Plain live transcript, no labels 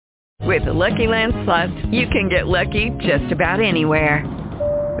With the Lucky Land Slots, you can get lucky just about anywhere.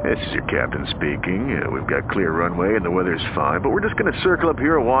 This is your captain speaking. We've got clear runway and the weather's fine, but we're just going to circle up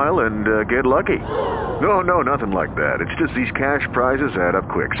here a while and get lucky. No, nothing like that. It's just these cash prizes add up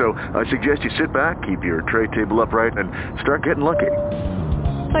quick. So I suggest you sit back, keep your tray table upright, and start getting lucky.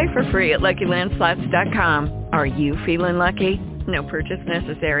 Play for free at LuckyLandSlots.com. Are you feeling lucky? No purchase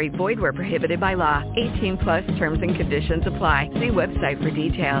necessary. Void where prohibited by law. 18 plus terms and conditions apply. See website for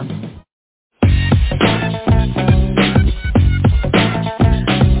details.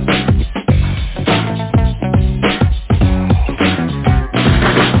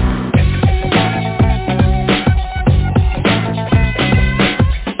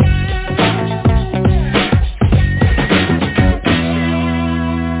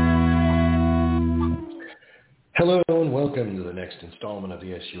 Hello and welcome to the next installment of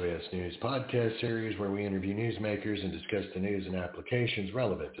the SUAS News podcast series where we interview newsmakers and discuss the news and applications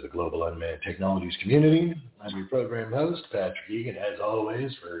relevant to the global unmanned technologies community. I'm your program host, Patrick Egan, as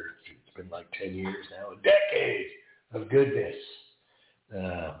always, it's been like 10 years now, a decade of goodness.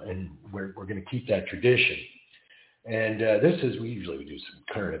 And we're going to keep that tradition. And we usually do some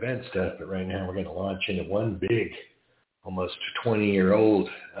current event stuff, but right now we're going to launch into one big, almost 20-year-old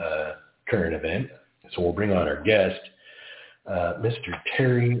current event. So we'll bring on our guest, Mr.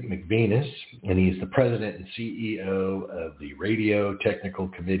 Terry McVenes, and he's the president and CEO of the Radio Technical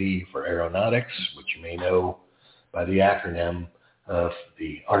Committee for Aeronautics, which you may know by the acronym of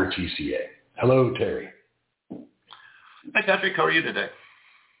the RTCA. Hello, Terry. Hi, Patrick. How are you today?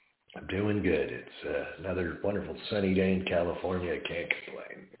 I'm doing good. It's another wonderful sunny day in California. I can't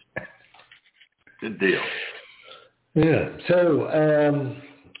complain. Good deal. Yeah. So,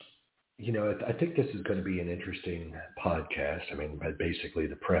 I think this is going to be an interesting podcast. I mean, basically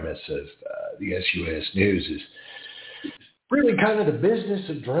the premise of the SUAS News is really kind of the business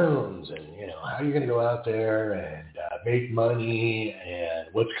of drones and, how you're going to go out there and make money and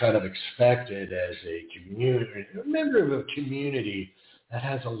what's kind of expected as a community, a member of a community that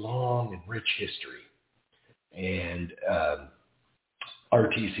has a long and rich history. And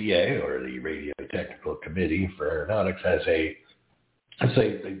RTCA, or the Radio Technical Committee for Aeronautics, has a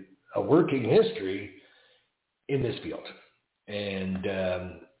working history in this field. And,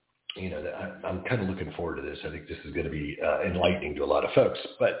 I'm kind of looking forward to this. I think this is going to be enlightening to a lot of folks.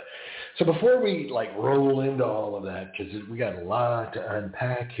 But so before we roll into all of that, because we got a lot to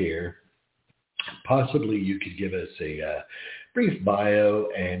unpack here, possibly you could give us a brief bio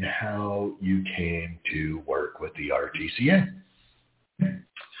and how you came to work with the RTCA.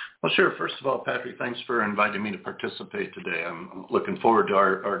 Well, sure. First of all, Patrick, thanks for inviting me to participate today. I'm looking forward to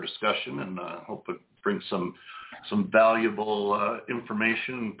our discussion and hope it brings some valuable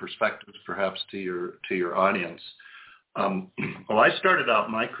information and perspectives perhaps to your audience. Well, I started out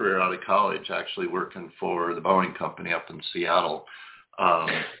my career out of college actually working for the Boeing company up in Seattle.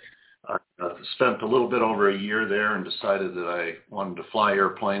 I spent a little bit over a year there and decided that I wanted to fly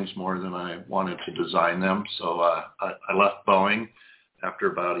airplanes more than I wanted to design them. So I left Boeing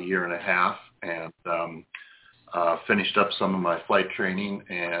after about a year and a half and finished up some of my flight training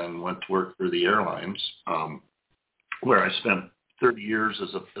and went to work for the airlines, where I spent 30 years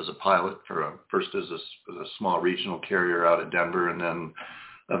as a pilot first as a small regional carrier out of Denver, and then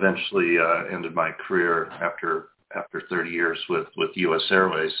eventually ended my career after 30 years with U.S.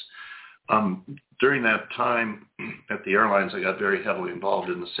 Airways. During that time at the airlines, I got very heavily involved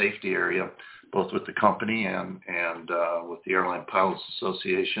in the safety area, both with the company and with the Airline Pilots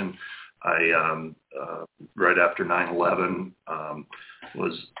Association. I, right after 9/11,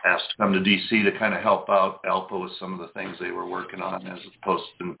 was asked to come to D.C. to kind of help out ALPA with some of the things they were working on post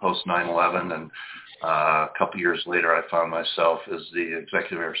 9/11. And a couple years later, I found myself as the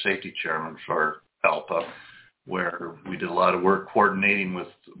Executive Air Safety Chairman for ALPA, where we did a lot of work coordinating with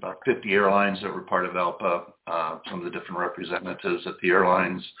about 50 airlines that were part of ALPA, some of the different representatives at the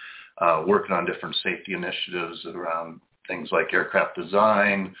airlines, working on different safety initiatives around things like aircraft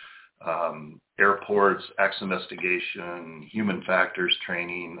design, airports, accident investigation, human factors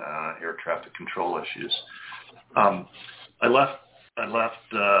training, air traffic control issues. I left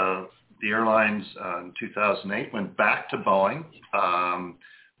the airlines in 2008, went back to Boeing,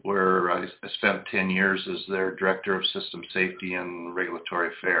 where I spent 10 years as their Director of System Safety and Regulatory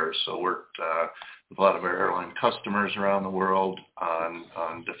Affairs. So worked with a lot of our airline customers around the world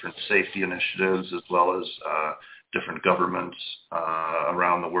on different safety initiatives, as well as different governments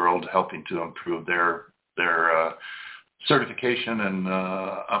around the world, helping to improve their certification and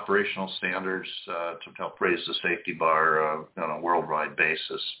operational standards to help raise the safety bar on a worldwide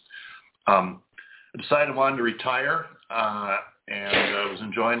basis. I decided I wanted to retire and I was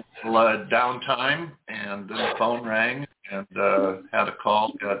enjoying a lot of downtime, and then the phone rang, and had a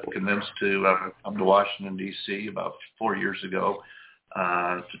call, got convinced to come to Washington, D.C. about 4 years ago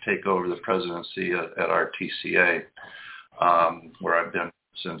to take over the presidency at RTCA, where I've been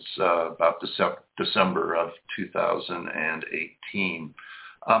since about December of 2018.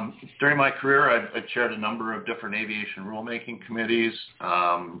 During my career, I've chaired a number of different aviation rulemaking committees.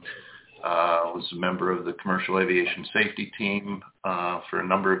 Was a member of the commercial aviation safety team for a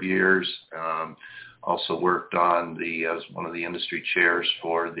number of years. Also worked on as one of the industry chairs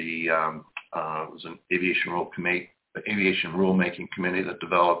for was an aviation rulemaking committee that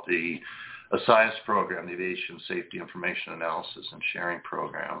developed the ASIAS program, the Aviation Safety Information Analysis and Sharing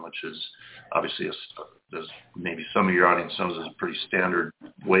Program, which is obviously, as maybe some of your audience knows, is a pretty standard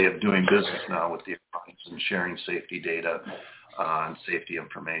way of doing business now with the airlines and sharing safety data and safety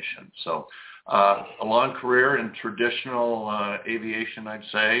information. So a long career in traditional aviation, I'd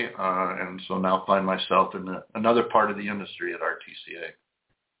say, and so now find myself in another part of the industry at RTCA.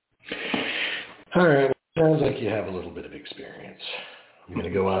 All right. Sounds like you have a little bit of experience. I'm going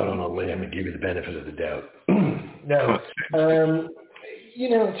to go out on a limb and give you the benefit of the doubt. No,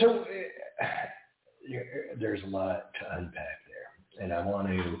 so there's a lot to unpack there, and I want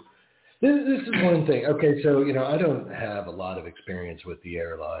to. This is one thing. Okay, so I don't have a lot of experience with the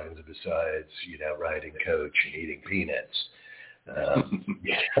airlines besides riding coach and eating peanuts.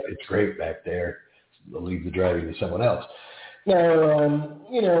 It's great back there. I'll leave the driving to someone else. Now,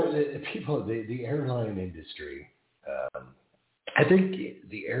 the airline industry. I think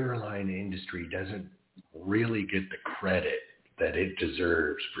the airline industry doesn't really get the credit that it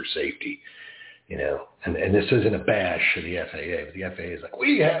deserves for safety, and this isn't a bash of the FAA, but the FAA is like,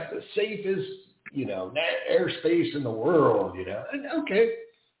 we have the safest, airspace in the world, and okay,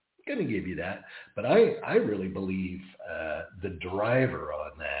 I'm going to give you that. But I really believe the driver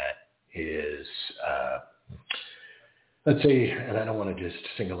on that is, let's say, and I don't want to just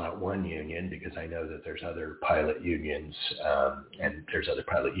single out one union because I know that there's other pilot unions and there's other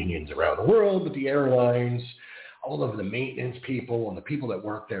pilot unions around the world, but the airlines, all of the maintenance people and the people that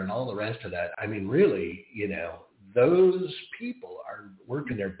work there and all the rest of that, I mean, really, those people are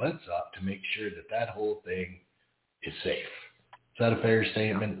working their butts off to make sure that whole thing is safe. Is that a fair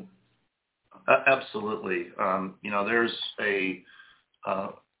statement? Absolutely. There's a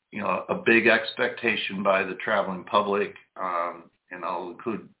big expectation by the traveling public, and I'll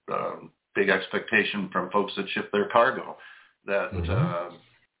include big expectation from folks that ship their cargo, that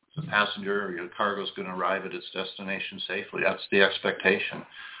the passenger or your cargo is going to arrive at its destination safely. That's the expectation.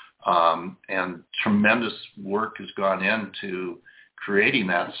 And tremendous work has gone into creating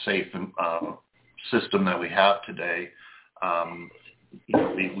that safe system that we have today.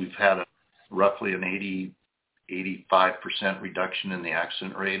 We've had roughly an 85% reduction in the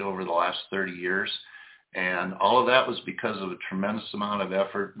accident rate over the last 30 years. And all of that was because of a tremendous amount of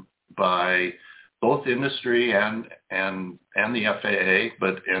effort by both industry and the FAA,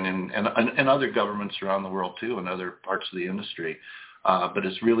 but and other governments around the world too, and other parts of the industry. But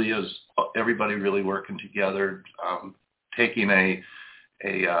it really is everybody really working together, taking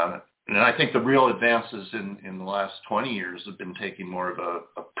and I think the real advances in the last 20 years have been taking more of a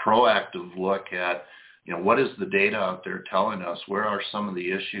proactive look at, what is the data out there telling us? Where are some of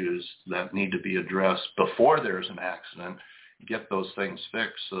the issues that need to be addressed before there's an accident? Get those things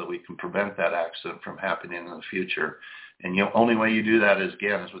fixed so that we can prevent that accident from happening in the future. And the only way you do that is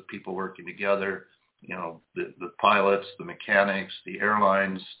with people working together. The pilots, the mechanics, the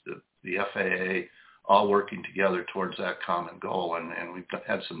airlines, the FAA, all working together towards that common goal. And we've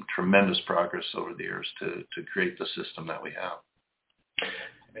had some tremendous progress over the years to create the system that we have.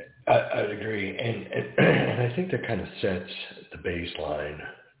 I'd agree. And I think that kind of sets the baseline,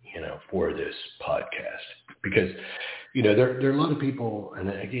 for this podcast. Because, there are a lot of people, and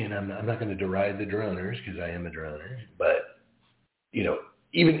again, I'm not going to deride the droners because I am a droner, but,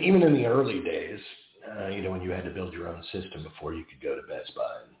 even in the early days, when you had to build your own system before you could go to Best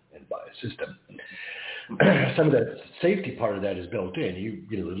Buy and buy a system, some of that safety part of that is built in. You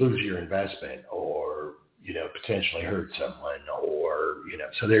lose your investment or, potentially hurt someone or,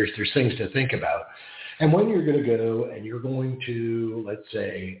 so there's things to think about. And when you're going to go and you're going to, let's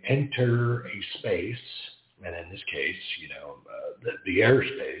say, enter a space, and in this case, the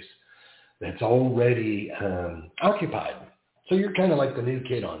airspace that's already occupied. So you're kind of like the new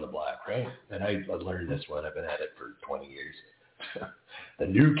kid on the block, right? And I learned this one. I've been at it for 20 years. The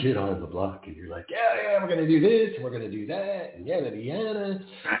new kid on the block, and you're like, yeah, we're going to do this, and we're going to do that, and yada, yada.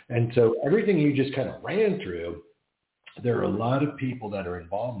 And so everything you just kind of ran through, there are a lot of people that are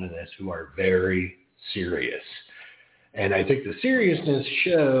involved in this who are very serious. And I think the seriousness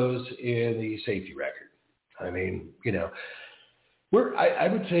shows in the safety record. I mean, I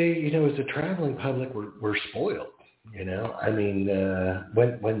would say, as a traveling public, we're spoiled. I mean,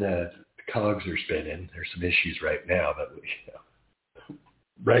 when the cogs are spinning, there's some issues right now, but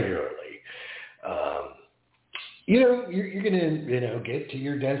regularly, you're going to, get to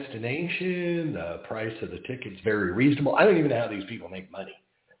your destination. The price of the ticket's very reasonable. I don't even know how these people make money.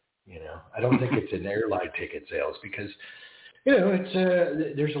 I don't think it's in airline ticket sales because, it's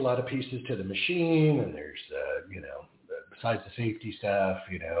there's a lot of pieces to the machine, and there's, besides the safety stuff,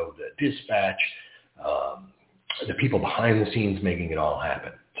 the dispatch, the people behind the scenes making it all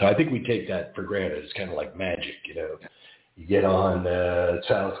happen. So I think we take that for granted. It's kind of like magic, You get on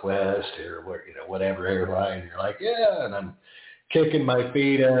Southwest or whatever airline, you're like, yeah, and I'm kicking my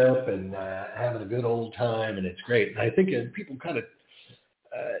feet up and having a good old time, and it's great. And I think people kind of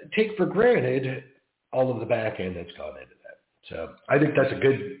take for granted all of the back end that's gone into that. So I think that's a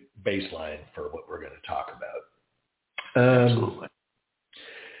good baseline for what we're going to talk about. Absolutely.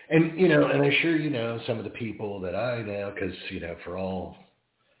 And, and I'm sure, some of the people that I know, because, for all,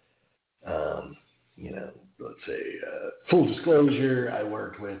 let's say, full disclosure, I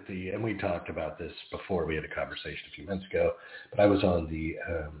worked with and we talked about this before, we had a conversation a few months ago, but I was on the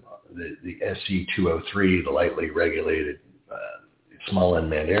SC-203, the lightly regulated small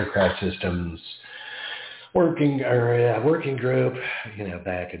unmanned aircraft systems working group,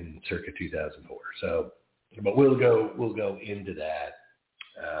 back in circa 2004. So, but we'll go into that.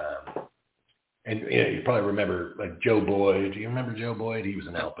 And you probably remember like Joe Boyd. Do you remember Joe Boyd? He was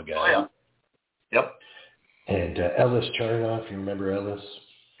an ALPA guy. Oh, yeah. Yep. And Ellis Charnoff, you remember Ellis?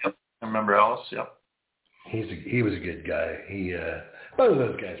 Yep. I remember Ellis. Yep. He was a good guy. Both of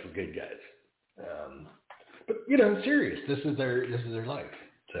those guys were good guys. But serious. This is their life.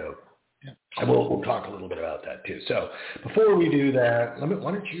 So, and we'll talk a little bit about that too. So, before we do that,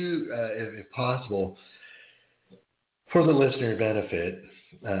 why don't you, if possible, for the listener benefit,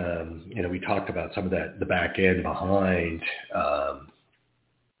 we talked about some of that, the back end behind,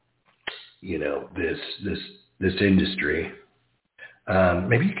 this industry.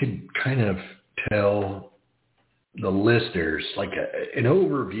 Maybe you could kind of tell the listeners like an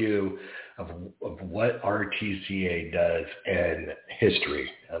overview of what RTCA does and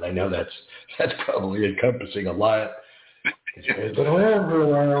history. And I know that's probably encompassing a lot. It's been around for a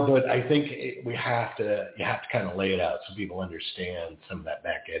while, but I think you have to kind of lay it out so people understand some of that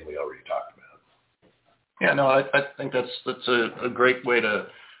back end we already talked about. Yeah, no, I think that's a great way to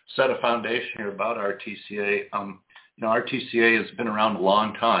set a foundation here about RTCA. RTCA has been around a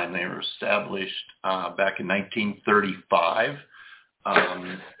long time. They were established back in 1935,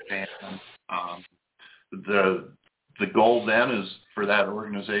 the goal then is for that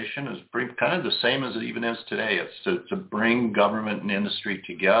organization is kind of the same as it even is today. It's to bring government and industry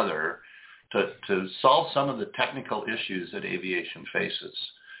together to solve some of the technical issues that aviation faces.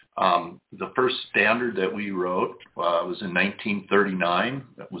 The first standard that we wrote was in 1939.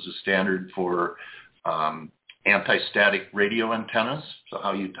 That was a standard for anti-static radio antennas. So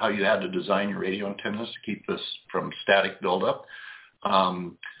how you had to design your radio antennas to keep this from static buildup.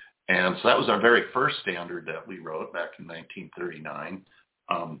 And so that was our very first standard that we wrote back in 1939.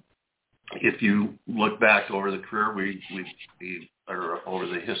 If you look back over the career, or over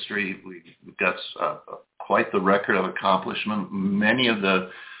the history, we've got quite the record of accomplishment. Many of the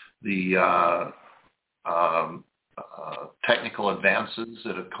technical advances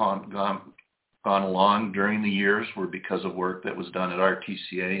that have gone along during the years were because of work that was done at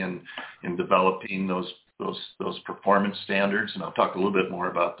RTCA and in developing those performance standards, and I'll talk a little bit more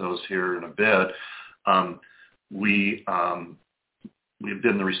about those here in a bit. We've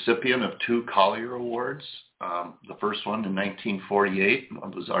been the recipient of 2 Collier Awards. The first one in 1948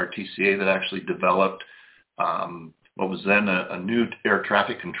 was RTCA that actually developed what was then a new air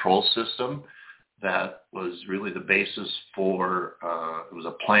traffic control system that was really the basis for, it was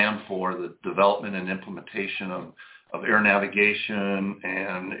a plan for the development and implementation of air navigation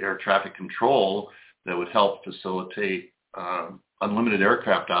and air traffic control that would help facilitate unlimited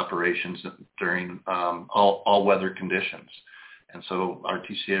aircraft operations during all weather conditions. And so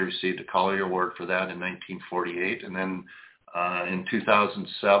RTCA received a Collier Award for that in 1948. And then in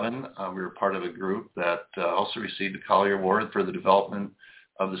 2007, we were part of a group that also received a Collier Award for the development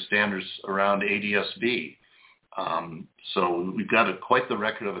of the standards around ADS-B. So we've got quite the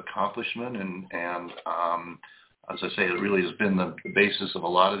record of accomplishment, and as I say, it really has been the basis of a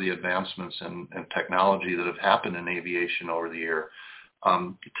lot of the advancements and technology that have happened in aviation over the year.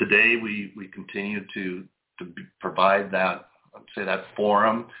 Today, we continue to provide that, I'd say, that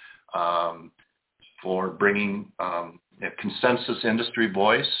forum for bringing consensus industry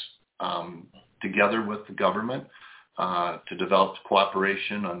voice together with the government to develop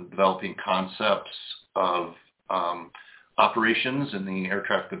cooperation on developing concepts of operations in the air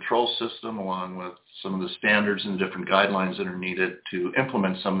traffic control system, along with some of the standards and different guidelines that are needed to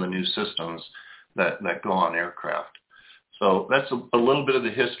implement some of the new systems that go on aircraft. So that's a little bit of the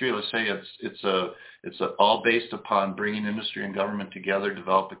history. Let's say it's all based upon bringing industry and government together,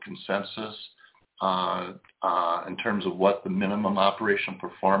 develop a consensus in terms of what the minimum operational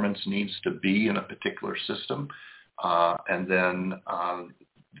performance needs to be in a particular system, and then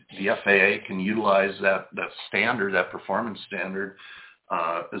the FAA can utilize that standard, that performance standard,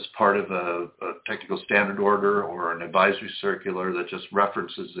 as part of a technical standard order or an advisory circular that just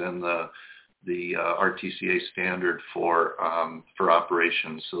references in the RTCA standard for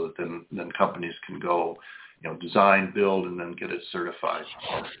operations, so that then companies can go, design, build, and then get it certified.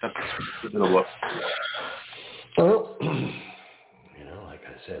 That's a bit of what. Well, like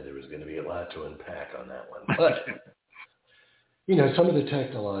I said, there was going to be a lot to unpack on that one, but some of the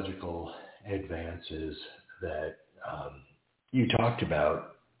technological advances that you talked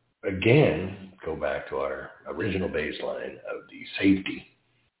about, again, go back to our original baseline of the safety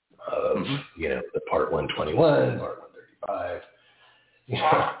of, the Part 121, Part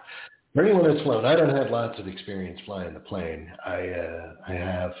 135. For anyone that's flown, I don't have lots of experience flying the plane. I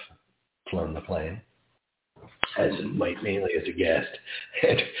have flown the plane, mainly as a guest.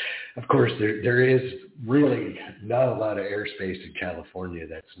 And of course, there is really not a lot of airspace in California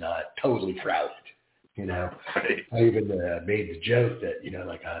that's not totally crowded. I even made the joke that,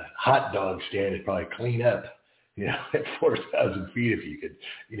 like a hot dog stand would probably clean up, at 4,000 feet if you could,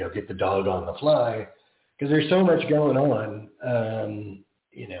 get the dog on the fly, because there's so much going on.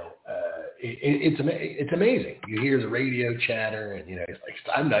 It's amazing. You hear the radio chatter, and it's like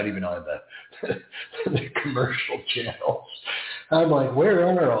I'm not even on the commercial channels. I'm like, where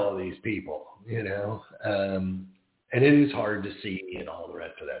are all these people? And it is hard to see and all the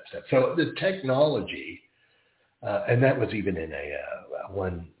rest of that stuff. So the technology, and that was even in a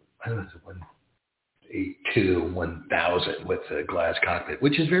 182-1000 with the glass cockpit,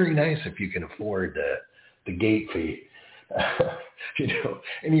 which is very nice if you can afford the gate fee.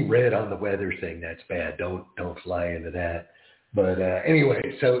 Any red on the weather thing, that's bad. Don't fly into that. But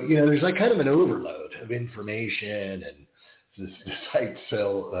anyway, so there's like kind of an overload of information and the sights,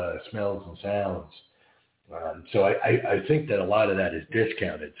 smells, and sounds. So I think that a lot of that is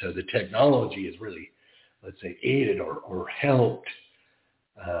discounted. So the technology has really, let's say, aided or helped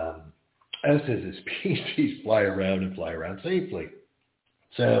us as a species fly around safely.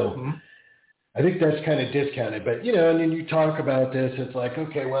 So I think that's kind of discounted. But, and then you talk about this, it's like,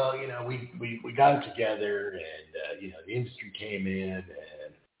 okay, well, we got it together, and, the industry came in, and,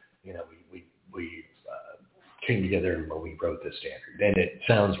 we came together when we wrote the standard. And it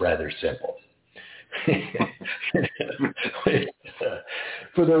sounds rather simple.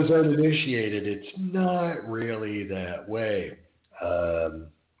 For those uninitiated, it's not really that way.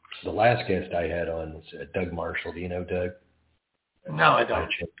 The last guest I had on was Doug Marshall. Do you know Doug? No, I don't.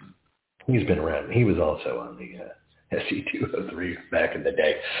 He's been around. He was also on the SE-203 back in the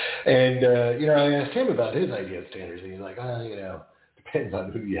day. And, I asked him about his idea of standards, and he's like, depends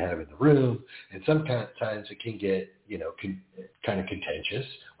on who you have in the room. And sometimes it can get, kind of contentious,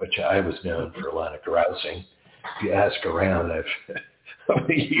 which I was known for a lot of grousing. If you ask around, over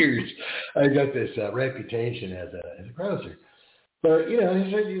the years, I got this reputation as a grouser. But, he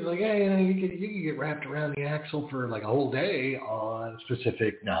said, he's like, yeah, you can get wrapped around the axle for like a whole day on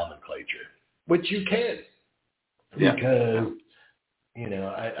specific nomenclature, which you can. Yeah. Because,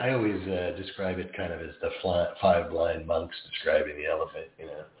 I always describe it kind of as the 5 blind monks describing the elephant,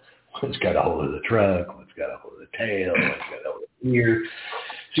 One's got a hold of the trunk, one's got a hold of the tail, one's got a hold of the ear.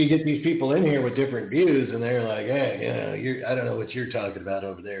 So you get these people in here with different views, and they're like, hey, I don't know what you're talking about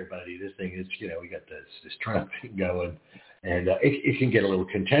over there, buddy. This thing is, we got this trunk thing going. And it can get a little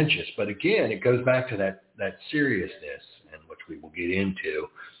contentious. But again, it goes back to that seriousness, and which we will get into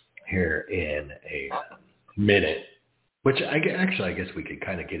here in a minute, which I guess we could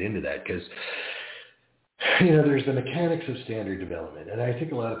kind of get into that because, there's the mechanics of standard development. And I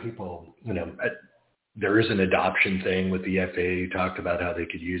think a lot of people, there is an adoption thing with the FAA. You talked about how they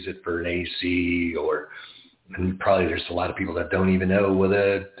could use it for an AC and probably there's a lot of people that don't even know what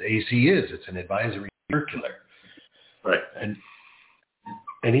an AC is. It's an advisory circular. Right.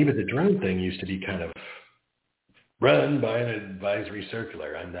 And even the drone thing used to be kind of run by an advisory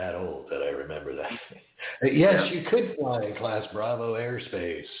circular. I'm that old that I remember that. Yes, you could fly in Class Bravo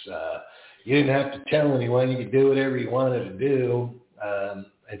airspace. You didn't have to tell anyone. You could do whatever you wanted to do and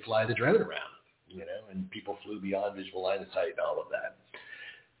fly the drone around. and people flew beyond visual line of sight and all of that.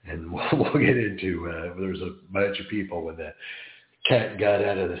 And we'll get into, there was a bunch of people when the cat got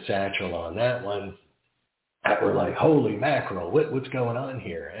out of the satchel on that one that were like, holy mackerel, what's going on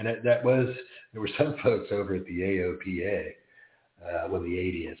here? And there were some folks over at the AOPA when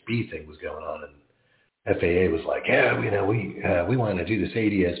the ADS-B thing was going on, and FAA was like, yeah, we want to do this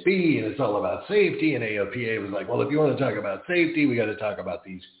ADS-B, and it's all about safety. And AOPA was like, well, if you want to talk about safety, we got to talk about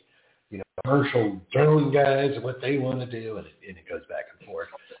these, commercial drone guys and what they want to do. And it goes back and forth.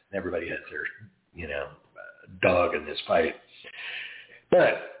 And everybody has their, dog in this fight.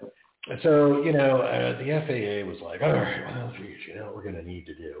 But so, the FAA was like, all right, well, geez, what we're going to need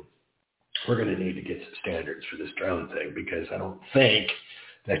to do. We're going to need to get some standards for this drone thing, because I don't think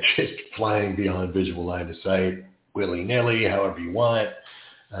that just flying beyond visual line of sight, willy-nilly, however you want,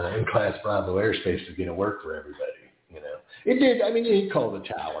 in Class Bravo airspace is going to work for everybody, It did. I mean, you call the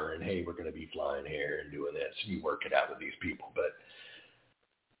tower and, hey, we're going to be flying here and doing this, and you work it out with these people. But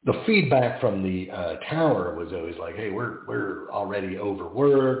the feedback from the tower was always like, hey, we're already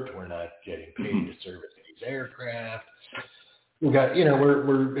overworked. We're not getting paid to service these aircraft. We got,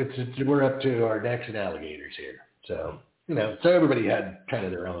 we're up to our necks and alligators here. So, so everybody had kind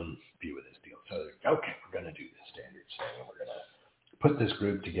of their own view of this deal. So they're like, okay, we're going to do this standards thing, and we're going to put this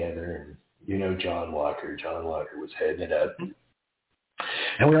group together. And John Walker was heading it up,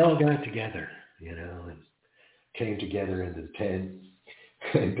 and we all got together, and came together into the tent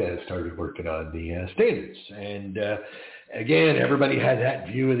and started working on the standards. And again, everybody had that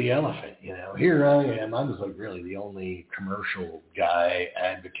view of the elephant. Here I am. I was like really the only commercial guy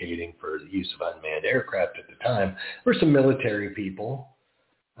advocating for the use of unmanned aircraft at the time. There were some military people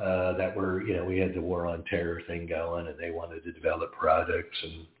that were, we had the war on terror thing going, and they wanted to develop products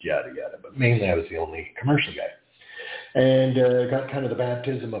and yada, yada. But mainly I was the only commercial guy. And got kind of the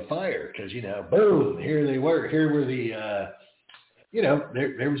baptism of fire because, boom, here they were. Here were the,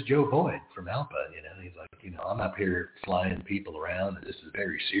 there was Joe Boyd from ALPA. He's like, I'm up here flying people around, and this is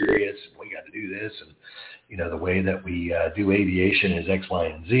very serious, and we got to do this. And, the way that we do aviation is X, Y,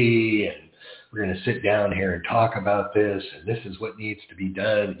 and Z, and we're going to sit down here and talk about this, and this is what needs to be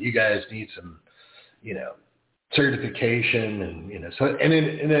done. You guys need some, certification, and, so, and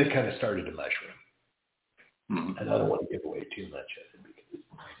then it kind of started to mushroom. Mm-hmm. And I don't want to give away too much of it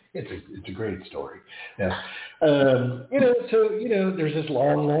because it's a great story. Now, so, there's this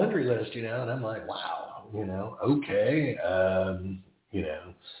long laundry list, and I'm like, wow, okay.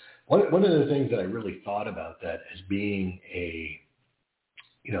 One of the things that I really thought about that as being a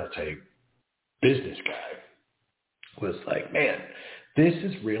business guy was like, man, this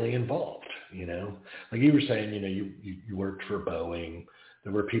is really involved, like you were saying, you worked for Boeing.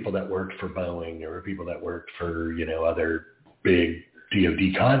 There were people that worked for Boeing. There were people that worked for, other big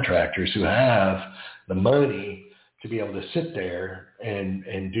DoD contractors who have the money to be able to sit there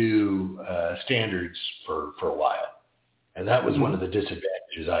and do standards for a while. And that was one of the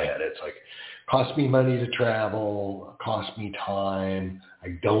disadvantages I had. It's like, cost me money to travel, cost me time.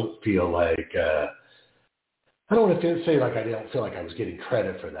 I don't feel like, I don't want to say like I don't feel like I was getting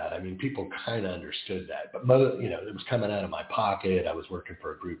credit for that. I mean, people kind of understood that, but it was coming out of my pocket. I was working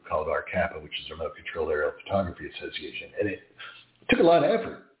for a group called RCAPA, which is Remote Control Aerial Photography Association, and it took a lot of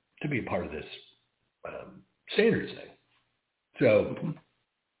effort to be a part of this standards thing. So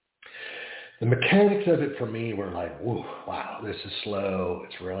the mechanics of it for me were like, whoa, wow, this is slow.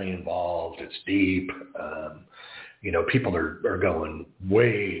 It's really involved. It's deep. People are going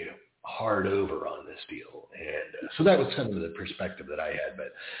way hard over on this deal. And so that was some of the perspective that I had.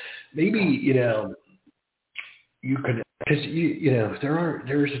 But maybe, you could, because,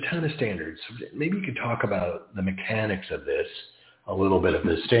 there's a ton of standards. Maybe you could talk about the mechanics of this, a little bit of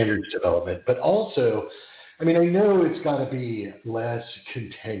the standards development, but also, I mean, I know it's got to be less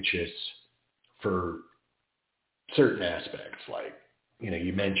contentious for certain aspects, like,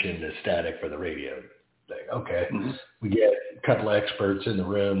 you mentioned the static for the radio thing. Okay, we get a couple of experts in the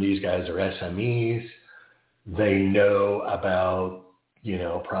room. These guys are SMEs. They know about,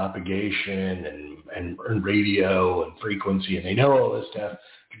 propagation and radio and frequency, and they know all this stuff.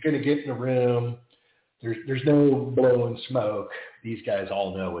 You're going to get in the room. There's no blowing smoke. These guys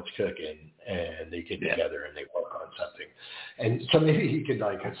all know what's cooking, and they get together and they work on something. And so maybe you could,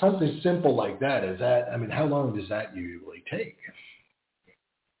 like, something simple like that. How long does that usually take?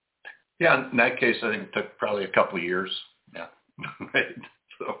 Yeah, in that case, I think it took probably a couple of years. Yeah. Right.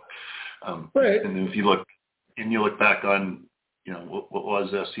 So, right. And if you look back on, what was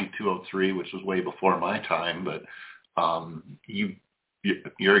SC-203, which was way before my time, but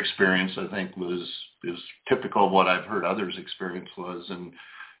your experience, I think, is typical of what I've heard others' experience was. And,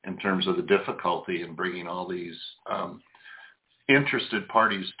 in terms of the difficulty in bringing all these interested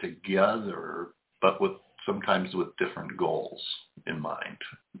parties together, but sometimes with different goals in mind.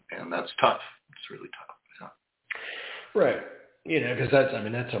 And that's tough. It's really tough. Yeah. Right. Because that's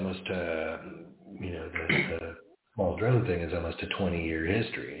almost, the small drone thing is almost a 20-year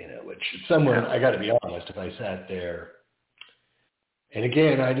history, which someone, I got to be honest, if I sat there, and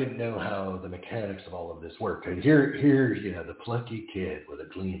again, I didn't know how the mechanics of all of this worked. And here, the plucky kid with a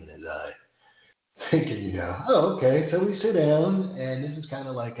gleam in his eye, thinking, oh, okay, so we sit down, and this is kind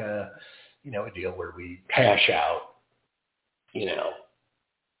of like a deal where we hash out,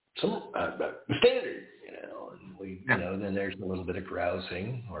 some standard, and we, then there's a little bit of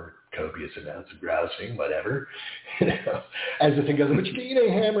grousing or copious amounts of grousing, whatever, as the thing goes. But you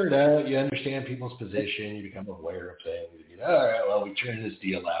hammer it out, you understand people's position, you become aware of things. All right, well, we turn this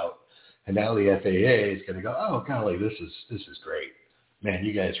deal out, and now the FAA is going to go, oh, golly, this is great. Man,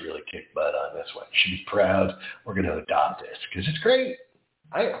 you guys really kicked butt on this one. You should be proud. We're going to adopt this because it's great.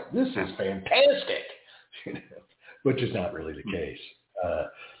 This is fantastic, which is not really the case.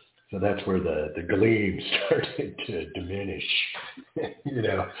 So that's where the gleam started to diminish,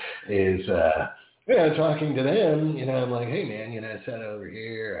 is, talking to them, I'm like, hey, man, I sat over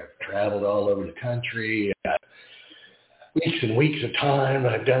here. I've traveled all over the country. Weeks and weeks of time.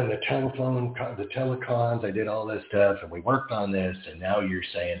 I've done the telecons. I did all this stuff, and we worked on this, and now you're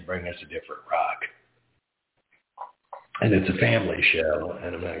saying bring us a different rock. And it's a family show,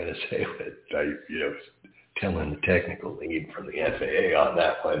 and I'm not going to say what I, telling the technical lead from the FAA on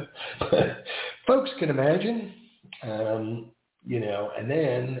that one. But folks can imagine, and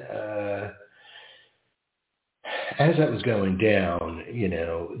then as that was going down,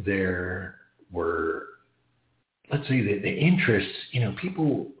 there were, let's see, the interests,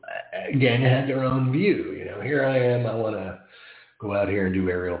 people, again, had their own view. Here I am, I want to go out here and do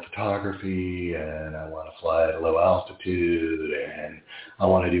aerial photography, and I want to fly at a low altitude, and I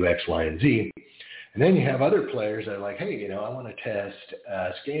want to do X, Y, and Z. And then you have other players that are like, hey, I want to test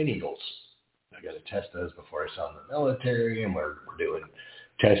Scan Eagles. I got to test those before I sell them the military, and we're doing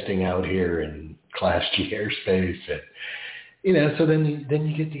testing out here in Class G airspace. And, so then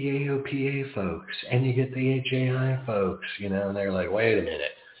you get the AOPA folks, and you get the HAI folks, and they're like, wait a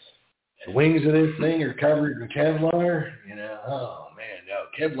minute. The wings of this thing are covered in Kevlar? Oh, man, no.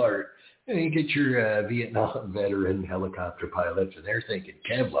 Kevlar, you get your Vietnam veteran helicopter pilots, and they're thinking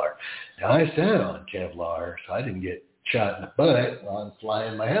Kevlar. Now, I sat on Kevlar, so I didn't get shot in the butt on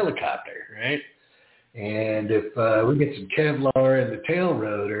flying my helicopter, right? And if we get some Kevlar in the tail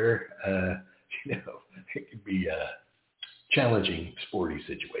rotor, it could be a challenging, sporty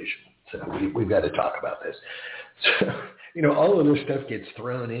situation. So we've got to talk about this. So, all of this stuff gets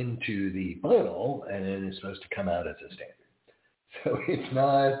thrown into the funnel, and then it's supposed to come out as a standard. So it's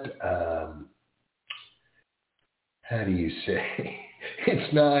not, how do you say?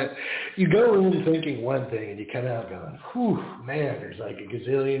 It's not, you go in thinking one thing, and you come out going, whew, man, there's like a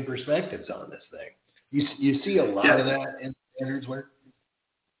gazillion perspectives on this thing. You see a lot of that in standards work?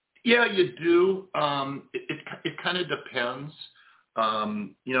 Yeah, you do. It kind of depends.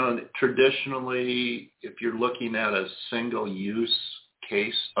 Traditionally, if you're looking at a single use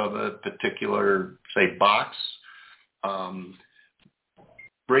case of a particular, say, box,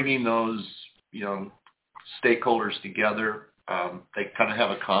 bringing those, stakeholders together, they kind of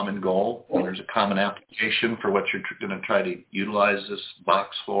have a common goal, and there's a common application for what you're going to try to utilize this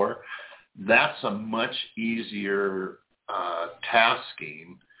box for. That's a much easier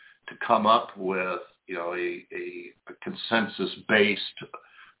tasking to come up with, a consensus-based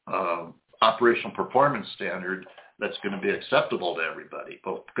operational performance standard that's going to be acceptable to everybody,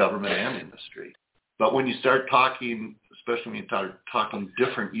 both government and industry. But when you start talking, especially when you start talking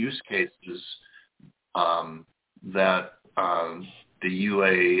different use cases that the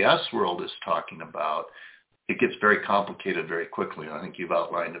UAS world is talking about, it gets very complicated very quickly. I think you've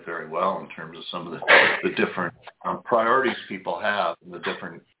outlined it very well in terms of some of the different priorities people have and the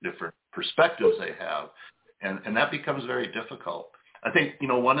different perspectives they have. And that becomes very difficult. I think,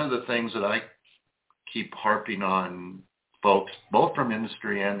 one of the things that I keep harping on folks, both from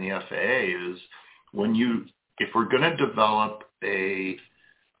industry and the FAA, is if we're going to develop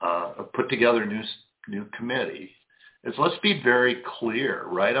put together a new committee, is let's be very clear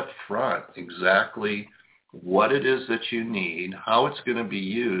right up front exactly what it is that you need, how it's going to be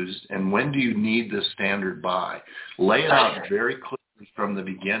used, and when do you need this standard by. Lay it out very clearly from the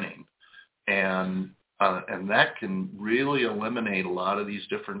beginning. And that can really eliminate a lot of these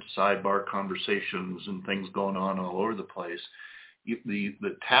different sidebar conversations and things going on all over the place. The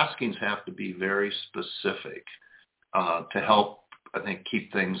taskings have to be very specific to help I think,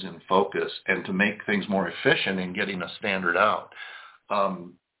 keep things in focus and to make things more efficient in getting a standard out.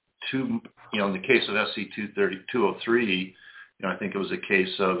 In the case of SC 203, I think it was a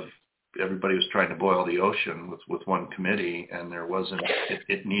case of everybody was trying to boil the ocean with one committee, and there wasn't.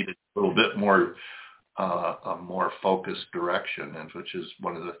 It needed a little bit more, a more focused direction, and which is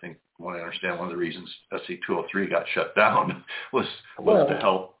one of the things. When I understand one of the reasons SC 203 got shut down was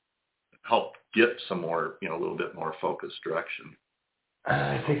to help get some more, a little bit more focused direction.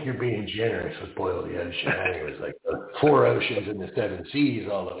 I think you're being generous with boil the ocean. I think it was like the 4 oceans and the 7 seas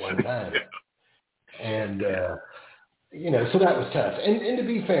all at one time. And, so that was tough. And to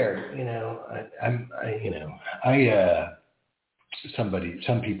be fair,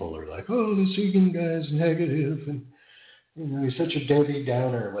 some people are like, oh, the Segan guy's negative and, he's such a Debbie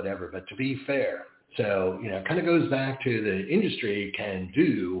Downer or whatever. But to be fair, so, it kind of goes back to the industry can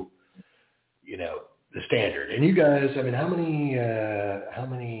do, the standard. And you guys, how many,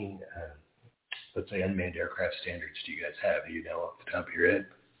 let's say, unmanned aircraft standards do you guys have? Do you know off the top of your head?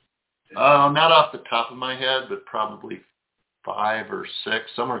 Not off the top of my head, but probably 5 or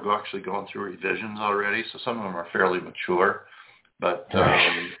 6. Some are actually going through revisions already, so some of them are fairly mature. But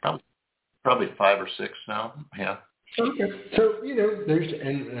probably 5 or 6 now. Yeah. Okay. So, there's,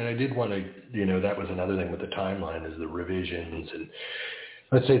 and I did want to, that was another thing with the timeline is the revisions and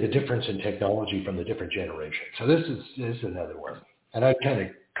let's say the difference in technology from the different generations. So this is another one. And I kind of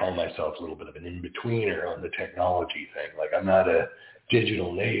call myself a little bit of an in-betweener on the technology thing. Like I'm not a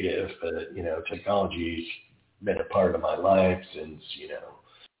digital native, but, technology's been a part of my life since,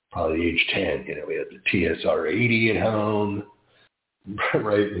 probably age 10. We had the TSR-80 at home,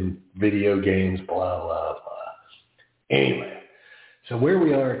 right, and video games, blah, blah, blah. Anyway, so where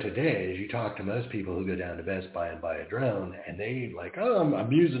we are today is you talk to most people who go down to Best Buy and buy a drone, and they like, oh,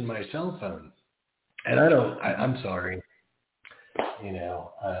 I'm using my cell phone. And I'm sorry,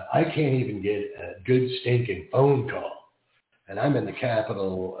 I can't even get a good stinking phone call. And I'm in the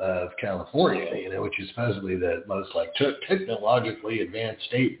capital of California, which is supposedly the most like technologically advanced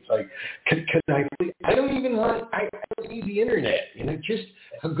state. It's like, I don't need the internet, just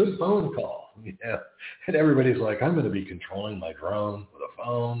a good phone call, And everybody's like, I'm going to be controlling my drone with a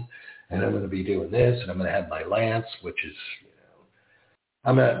phone, and I'm going to be doing this, and I'm going to have my Lance, which is,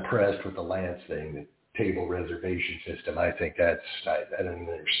 I'm not impressed with the Lance thing, the table reservation system. I think I don't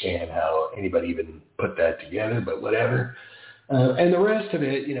even understand how anybody even put that together, but whatever. And the rest of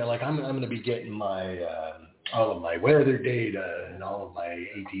it, I'm going to be getting my all of my weather data and all of my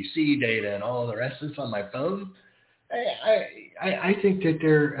ATC data and all the rest of this on my phone. I think that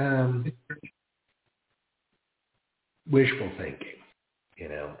they're wishful thinking,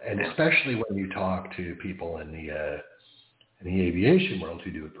 and especially when you talk to people in the aviation world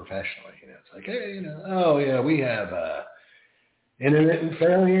who do it professionally. It's like, hey, we have intermittent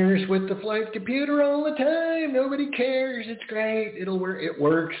failures with the flight computer all the time. Nobody cares. It's great. It'll work. It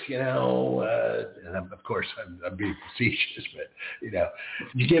works, and of course, I'm being facetious, but,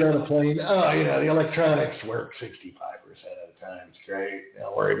 you get on a plane, the electronics work 65% of the time. It's great.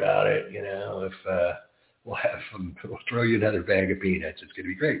 Don't worry about it. If we'll throw you another bag of peanuts, it's going to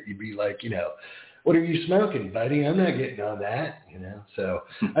be great. You'd be like, what are you smoking, buddy? I'm not getting on that, So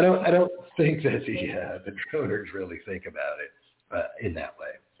I don't think that the droners really think about it in that way.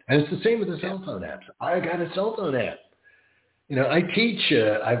 And it's the same with the cell phone apps. I got a cell phone app. I teach,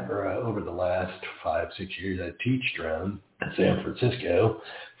 over the last 5-6 years, I teach drone in San Francisco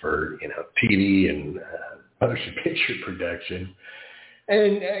for, TV and motion picture production.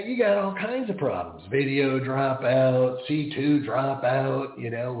 And you got all kinds of problems. Video dropout, C2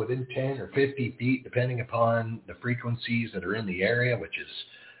 dropout, within 10 or 50 feet, depending upon the frequencies that are in the area, which is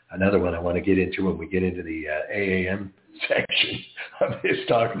another one I want to get into when we get into the AAM section of this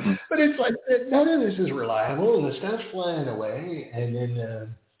talk. But it's like none of this is reliable, and the stuff's flying away. And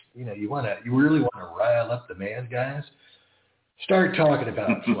then you really want to rile up the man, guys. Start talking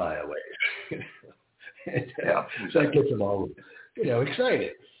about flyaways. So that gets them all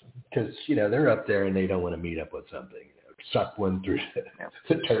excited because they're up there and they don't want to meet up with something. Suck one through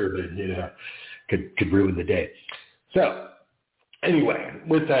the turbine, could ruin the day. So. Anyway,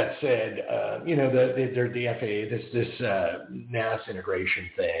 with that said, the FAA, this NAS integration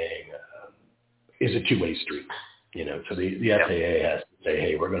thing is a two-way street, So the FAA has to say,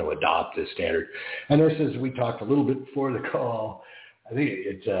 hey, we're going to adopt this standard. And this is, we talked a little bit before the call. I think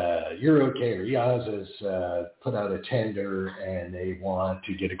it's Eurocare or EASA's put out a tender, and they want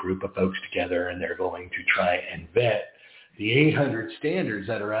to get a group of folks together, and they're going to try and vet the 800 standards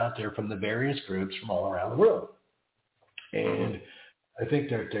that are out there from the various groups from all around the world. And I think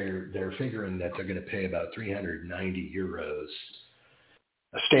that they're figuring that they're going to pay about 390 euros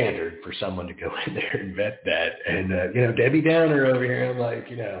standard for someone to go in there and vet that. And, Debbie Downer over here, I'm like,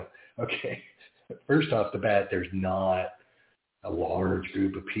 okay, first off the bat, there's not a large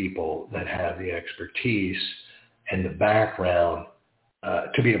group of people that have the expertise and the background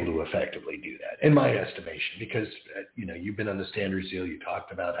to be able to effectively do that, in my estimation, because, you've been on the standards deal. You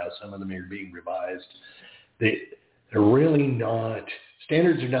talked about how some of them are being revised. They're really not,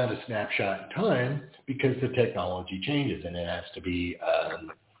 standards are not a snapshot in time because the technology changes and it has to be,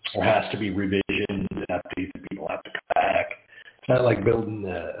 revisions and updates that people have to come back. It's not like building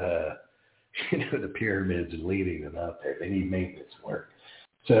the pyramids and leaving them out there. They need maintenance work.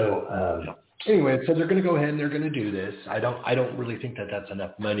 So, anyway, so they're going to go ahead and they're going to do this. I don't really think that that's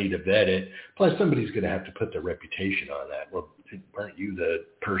enough money to vet it. Plus, somebody's going to have to put their reputation on that. Well, weren't you the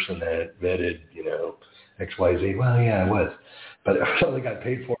person that vetted, XYZ? Well, yeah, I was, but I only got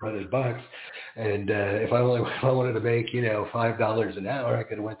paid $400. And if I wanted to make, $5 an hour, I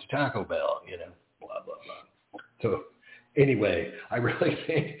could have went to Taco Bell, blah blah blah. So anyway, I really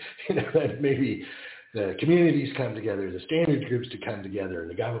think that maybe the communities come together, the standards groups to come together, and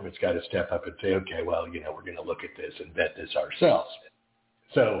the government's got to step up and say, okay, well, we're going to look at this and vet this ourselves.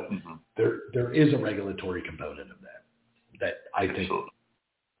 So there is a regulatory component of that I think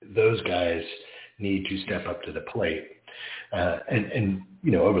those guys need to step up to the plate. And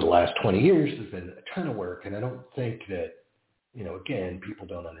over the last 20 years, there's been a ton of work, and I don't think that, again, people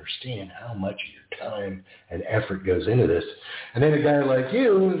don't understand how much of your time and effort goes into this. And then a guy like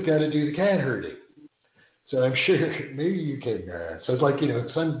you has got to do the cat herding. So I'm sure maybe you can. So it's like,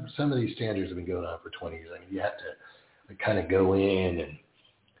 some of these standards have been going on for 20 years. I mean, you have to kind of go in and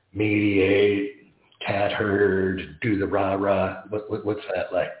mediate, cat herd, do the rah-rah. What's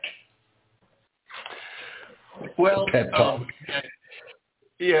that like? Well,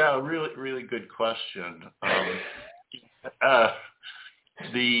 yeah, really, really good question. I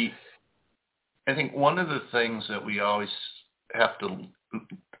think one of the things that we always have to,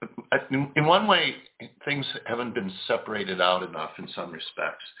 in one way, things haven't been separated out enough in some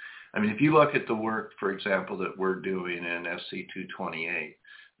respects. I mean, if you look at the work, for example, that we're doing in SC-228,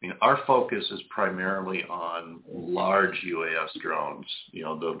 our focus is primarily on large UAS drones,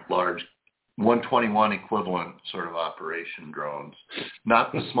 the large 121 equivalent sort of operation drones,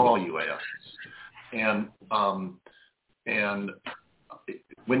 not the small UAS. And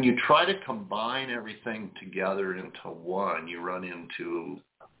when you try to combine everything together into one, you run into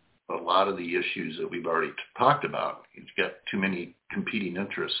a lot of the issues that we've already talked about. You've got too many competing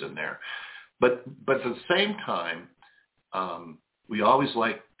interests in there. But at the same time, we always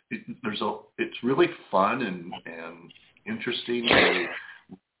like, it's really fun and interesting to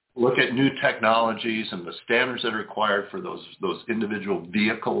look at new technologies and the standards that are required for those individual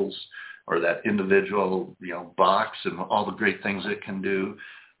vehicles or that individual, box and all the great things it can do.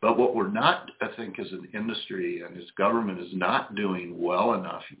 But what we're not, I think, as an industry and as government is not doing well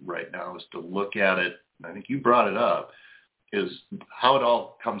enough right now is to look at it, and I think you brought it up, is how it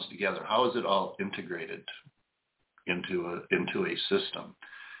all comes together. How is it all integrated into a system?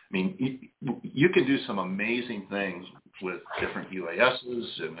 I mean, you can do some amazing things with different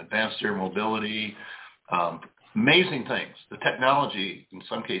UASs and advanced air mobility, amazing things. The technology in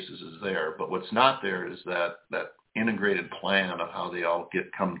some cases is there, but what's not there is that integrated plan of how they all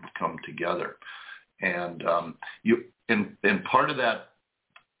come together. And and part of that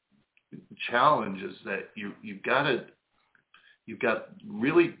challenge is that you've got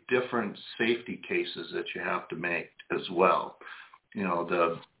really different safety cases that you have to make as well.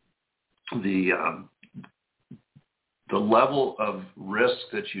 The level of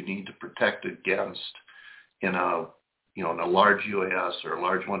risk that you need to protect against in a large UAS or a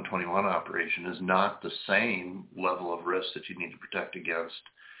large 121 operation is not the same level of risk that you need to protect against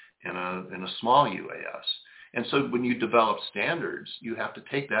in a small UAS. And so when you develop standards, you have to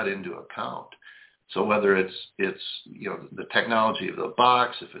take that into account. So whether it's the technology of the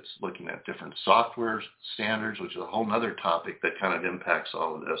box, if it's looking at different software standards, which is a whole other topic that kind of impacts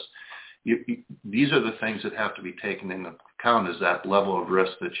all of this, these are the things that have to be taken into account, is that level of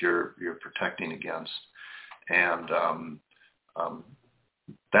risk that you're protecting against. And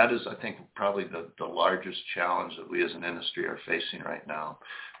that is, I think, probably the largest challenge that we as an industry are facing right now.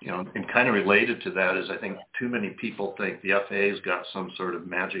 And kind of related to that is I think too many people think the FAA's got some sort of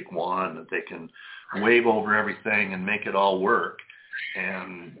magic wand that they can wave over everything and make it all work.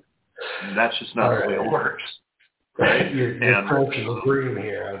 And that's just not the way it works. Right? You're approaching the dream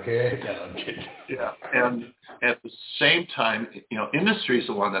here, okay? No, I'm kidding. Yeah, and at the same time, industry is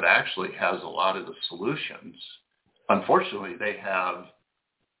the one that actually has a lot of the solutions. Unfortunately, they have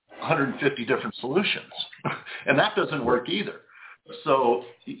 150 different solutions, and that doesn't work either. So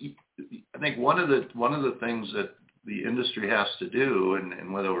I think one of the things that the industry has to do,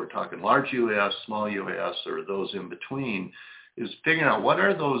 and whether we're talking large UAS, small UAS, or those in between, is figuring out what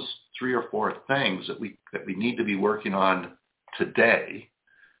are those 3 or 4 things that we need to be working on today,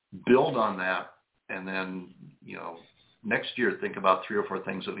 build on that, and then, next year think about 3 or 4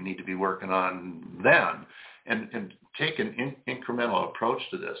 things that we need to be working on then, and take an incremental approach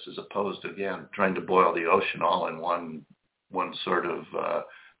to this, as opposed to, again, trying to boil the ocean all in one sort of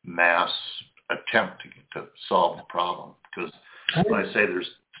mass attempt to solve the problem. Because when I say there's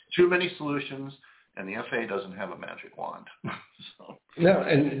too many solutions, and the FAA doesn't have a magic wand. So. No,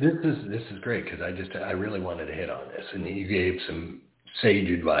 and this is great, because I really wanted to hit on this, and you gave some sage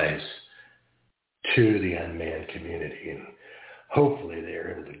advice to the unmanned community, and hopefully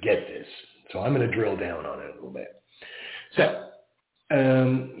they're able to get this. So I'm going to drill down on it a little bit. So,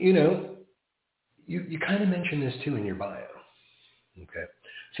 you kind of mentioned this too in your bio. Okay.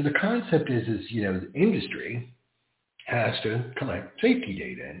 So the concept is the industry has to collect safety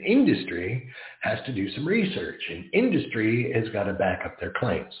data, and industry has to do some research, and industry has got to back up their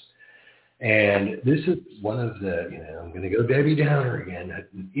claims. And this is one of the, I'm going to go Debbie Downer again,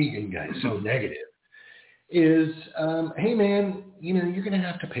 Egan guy, so negative, is, hey man, you're going to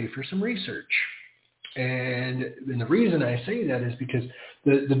have to pay for some research. And the reason I say that is because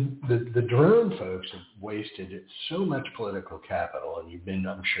the drone folks have wasted so much political capital, and you've been,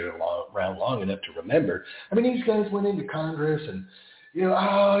 I'm sure, around long enough to remember. I mean, these guys went into Congress and,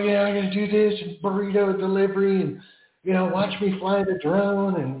 I'm going to do this and burrito delivery and, watch me fly the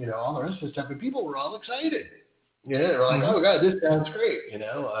drone and, all the rest of the stuff. And people were all excited. They're like, oh, God, this sounds great,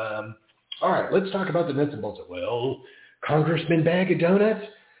 All right, let's talk about the nuts and bolts. Well, Congressman Bag of Donuts,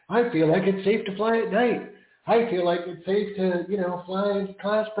 I feel like it's safe to fly at night. I feel like it's safe to, fly in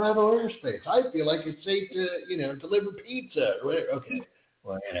Class Bravo airspace. I feel like it's safe to, deliver pizza or whatever. Okay.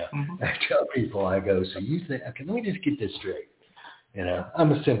 Well, I tell people, I go, so you think, okay, let me just get this straight.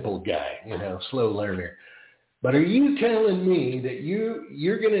 I'm a simple guy, slow learner. But are you telling me that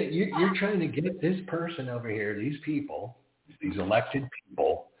you're trying to get this person over here, these people, these elected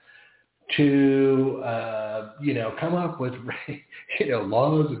people, to, come up with,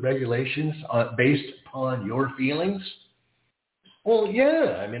 laws and regulations based upon your feelings? Well,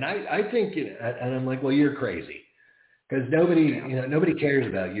 yeah. I mean, I think, and I'm like, well, you're crazy, because nobody cares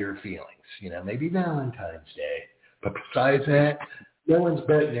about your feelings. Maybe Valentine's Day, but besides that, no one's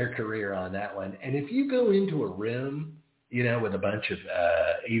betting their career on that one. And if you go into a room, with a bunch of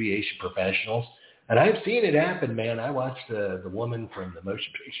aviation professionals, and I've seen it happen, man. I watched the woman from the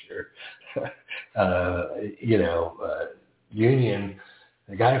motion picture, union.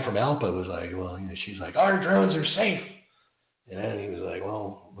 The guy from ALPA was like, well, she's like, our drones are safe. And he was like,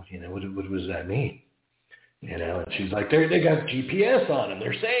 well, what does that mean? And she's like, they got GPS on them.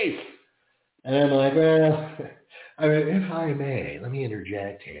 They're safe. And I'm like, well, I mean, if I may, let me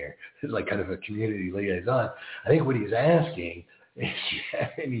interject here. It's like kind of a community liaison. I think what he's asking is, do you have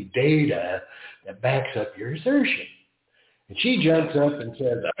any data that backs up your assertion? And she jumps up and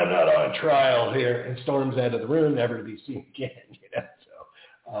says, I'm not on trial here, and storms out of the room, never to be seen again.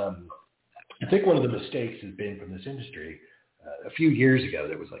 So I think one of the mistakes has been from this industry. A few years ago,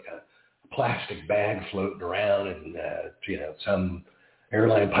 there was like a plastic bag floating around, and some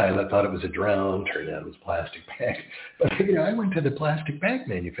airline pilot thought it was a drone. Turned out it was a plastic bag. But I went to the Plastic Bag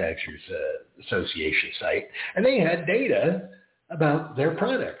Manufacturers Association site, and they had data about their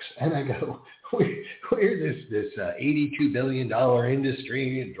products. And I go, we're this $82 billion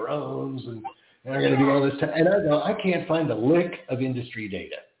industry and drones, and we're going to do all this stuff. And I go, I can't find a lick of industry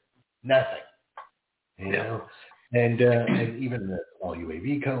data. Nothing. And even the All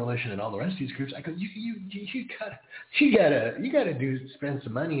UAV Coalition and all the rest of these groups, I go, you gotta spend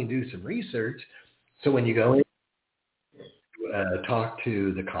some money and do some research. So when you go in, talk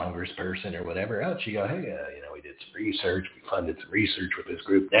to the congressperson or whatever else, you go, hey, we did some research, we funded some research with this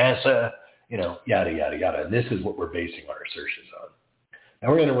group, NASA, yada yada yada. And this is what we're basing our assertions on. Now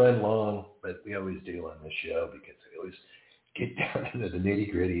we're going to run long, but we always do on this show because we always get down into the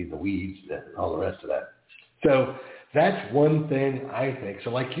nitty gritty, the weeds, and all the rest of that. So that's one thing I think. So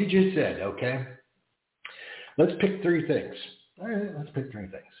like you just said, okay, let's pick 3 things. All right, let's pick 3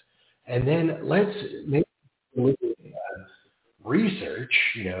 things. And then let's maybe look at research,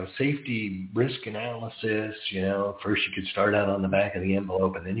 safety risk analysis. First you could start out on the back of the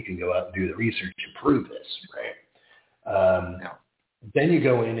envelope, and then you can go out and do the research and prove this, right? Then you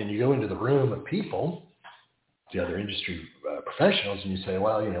go in and you go into the room of people, the other industry professionals, and you say,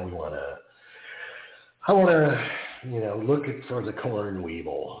 well, I want to look for the corn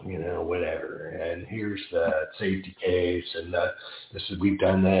weevil, whatever. And here's the safety case, and we've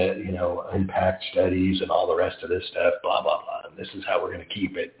done the, impact studies and all the rest of this stuff, blah, blah, blah. And this is how we're going to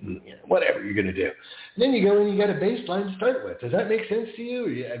keep it, and whatever you're going to do. And then you go and you got a baseline to start with. Does that make sense to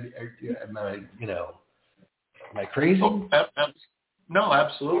you? Am I crazy? Oh, no,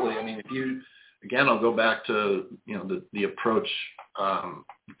 absolutely. I mean, again, I'll go back to, the approach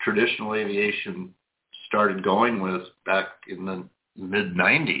traditional aviation started going with back in the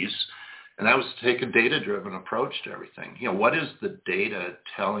mid-90s, and that was to take a data-driven approach to everything. What is the data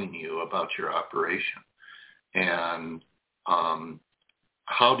telling you about your operation? And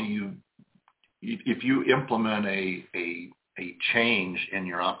how do you, if you implement a change in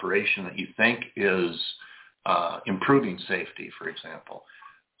your operation that you think is improving safety, for example,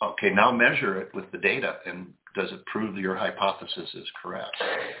 okay, now measure it with the data, and does it prove that your hypothesis is correct?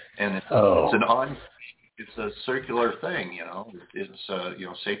 And it's a circular thing,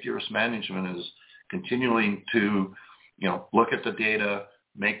 It's safety risk management is continuing to, look at the data,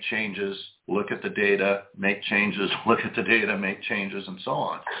 make changes, look at the data, make changes, look at the data, make changes, and so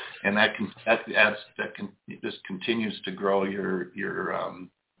on. And this continues to grow your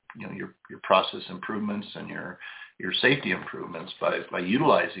process improvements and your safety improvements by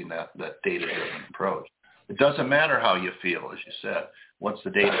utilizing that data-driven approach. It doesn't matter how you feel, as you said. What's the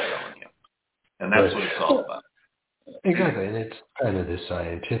data telling you? And that's what it's all about. Exactly, and it's kind of this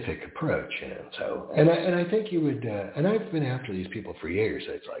scientific approach, So, and I think you would, and I've been after these people for years.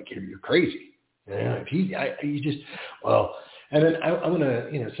 It's like you're crazy, And then I want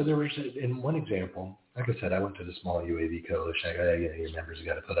to, so there was in one example, like I said, I went to the small UAV coalition. I go, your members have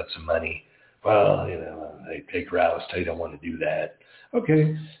got to put up some money. Well, they grouse. They don't want to do that.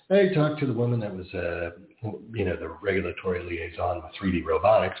 Okay. I talked to the woman that was, the regulatory liaison with 3D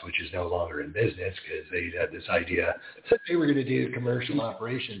Robotics, which is no longer in business because they had this idea that they were going to do commercial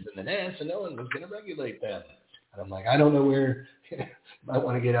operations in the nest and no one was going to regulate them. And I'm like, I don't know where, I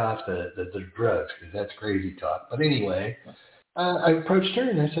want to get off the drugs because that's crazy talk. But anyway, I approached her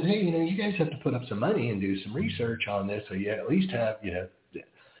and I said, hey, you guys have to put up some money and do some research on this so you at least have,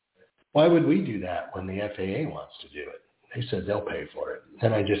 why would we do that when the FAA wants to do it? They said they'll pay for it.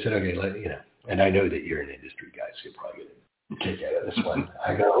 And I just said, okay, and I know that you're an industry guy, so you'll probably get a kick out of this one.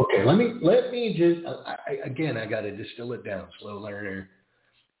 I go, okay, let me just, I got to distill it down, slow learner.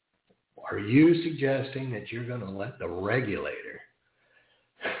 Are you suggesting that you're going to let the regulator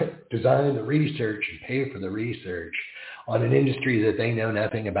design the research and pay for the research on an industry that they know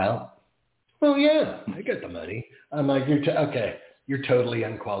nothing about? Well, yeah, I got the money. I'm like, you're totally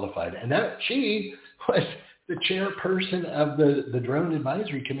unqualified. And that she was the chairperson of the drone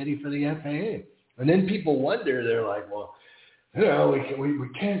advisory committee for the FAA. And then people wonder, they're like, well, we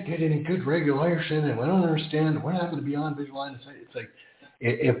can't get any good regulation and we don't understand what happened to beyond visual line of sight. It's like,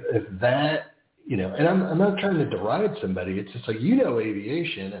 if that, and I'm not trying to deride somebody. It's just like,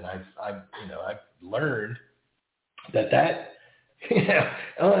 aviation, and I've learned that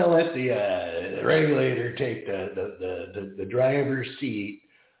I'll let the regulator take the driver's seat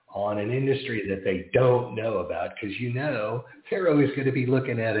on an industry that they don't know about, because they're always going to be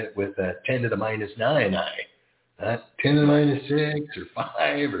looking at it with a 10 to the minus 9 eye, not 10 to the minus 6 or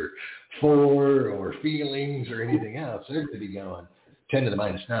 5 or 4 or feelings or anything else. They're going to be going 10 to the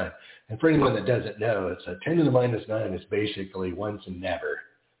minus 9. And for anyone that doesn't know, it's a 10 to the minus 9 is basically once and never,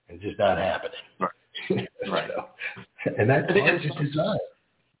 and just not happening. Right. Right. And that's hard to design.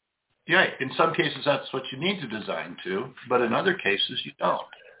 Yeah, in some cases that's what you need to design to, but in other cases you don't.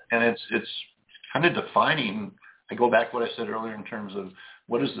 And it's kind of defining. I go back to what I said earlier in terms of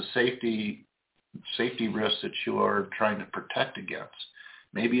what is the safety risk that you are trying to protect against.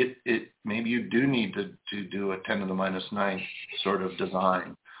 Maybe maybe you do need to do a 10 to the minus 9 sort of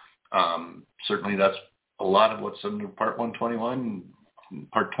design. Certainly that's a lot of what's under Part 121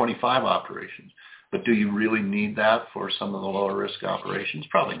 and Part 25 operations. But do you really need that for some of the lower risk operations?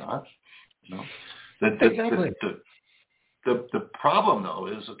 Probably not. Exactly. The problem though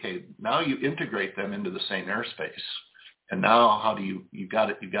is, okay, now you integrate them into the same airspace, and now how do you got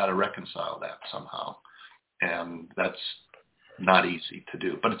to reconcile that somehow, and that's not easy to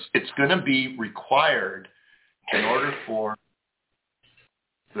do. But it's going to be required in order for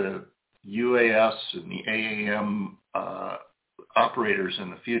the UAS and the AAM operators in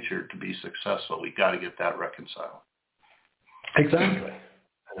the future to be successful. We got to get that reconciled. Exactly.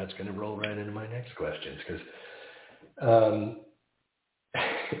 And that's going to roll right into my next questions, because I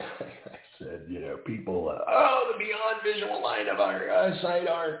said, people, the beyond visual line of our sight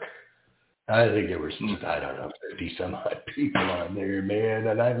arc. I think there was, 50 some odd people on there, man.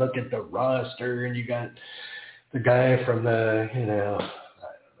 And I look at the roster, and you got the guy from the, I don't know,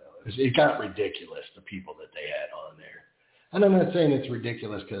 it got ridiculous, the people that they had on there. And I'm not saying it's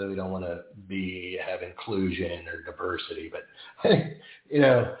ridiculous because we don't want to have inclusion or diversity, but,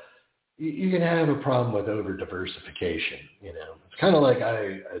 you can have a problem with over-diversification, It's kind of like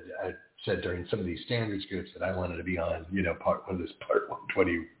I said during some of these standards groups that I wanted to be on, part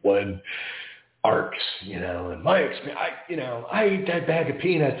 121 arcs, and my experience, I ate that bag of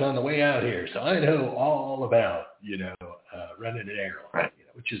peanuts on the way out here, so I know all about, running an airline, right.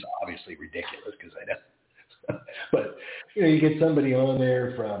 Which is obviously ridiculous because I know. But, you get somebody on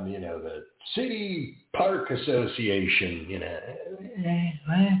there from, the City Park Association,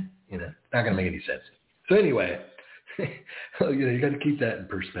 not going to make any sense. So anyway, you got to keep that in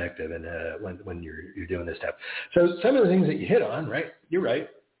perspective and when you're doing this stuff. So some of the things that you hit on, right? You're right.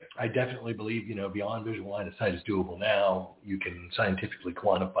 I definitely believe, beyond visual line of sight is doable now. You can scientifically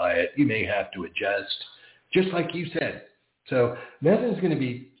quantify it. You may have to adjust, just like you said. So nothing's going to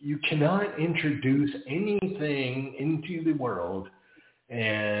be, you cannot introduce anything into the world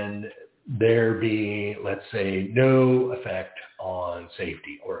and there be, let's say, no effect on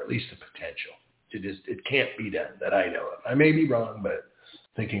safety, or at least the potential. It can't be done that I know of. I may be wrong, but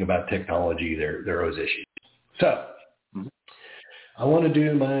thinking about technology, there are those issues. So I want to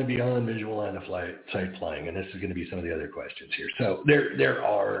do my beyond visual line of sight flying, and this is going to be some of the other questions here. So there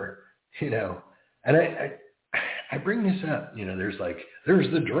are, and I bring this up,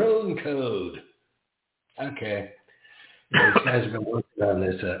 there's the drone code. Okay. These guys have been working on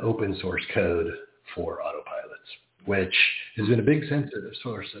this open source code for autopilots, which has been a big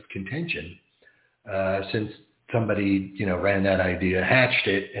source of contention since somebody, ran that idea, hatched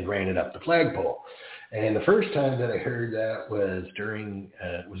it, and ran it up the flagpole. And the first time that I heard that was during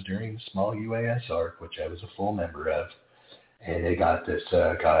Small UAS ARC, which I was a full member of. And they got this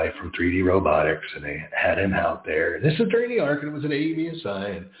guy from 3D Robotics, and they had him out there. And this was during the ARC, and it was an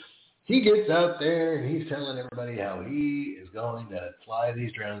ABSI. And he gets out there, and he's telling everybody how he is going to fly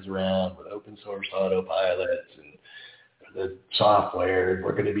these drones around with open source autopilots and the software.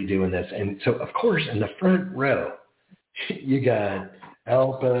 We're going to be doing this. And so, of course, in the front row, you got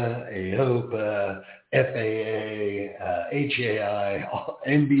ALPA, AOPA, FAA, HAI,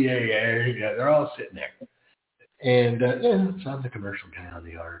 NBAA. They're all sitting there. And, so I'm the commercial guy on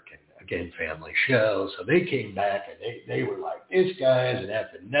the ARC, and again, family show. So they came back, and they were like, this guy's an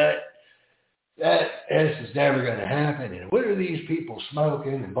effing nut. This is never going to happen. And what are these people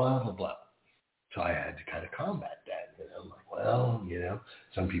smoking and blah, blah, blah. So I had to kind of combat that. I'm like, well,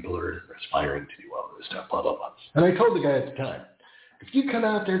 some people are aspiring to do all of this stuff, blah, blah, blah. And I told the guy at the time, if you come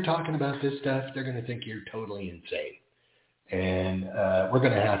out there talking about this stuff, they're going to think you're totally insane. And we're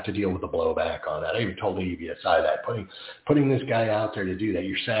going to have to deal with the blowback on that. I even told the EBSI that putting this guy out there to do that,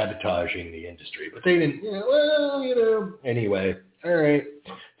 you're sabotaging the industry. But they didn't, anyway. All right.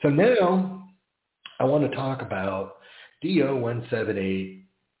 So now I want to talk about DO-178B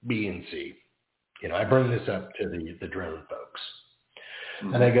and C. I bring this up to the drone folks.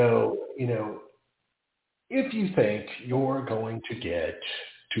 Mm-hmm. And I go, if you think you're going to get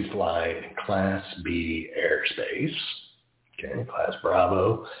to fly in Class B airspace, okay, Class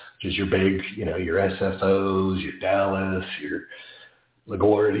Bravo, which is your big, your SFOs, your Dallas, your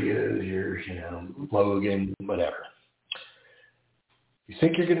LaGuardia, your, Logan, whatever. You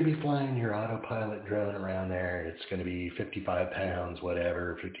think you're going to be flying your autopilot drone around there, and it's going to be 55 pounds,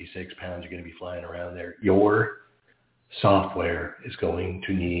 whatever, 56 pounds, you're going to be flying around there. Your software is going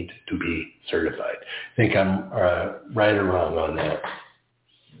to need to be certified. Think I'm right or wrong on that?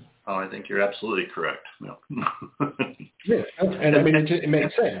 Oh, I think you're absolutely correct. No. Yeah, and I mean it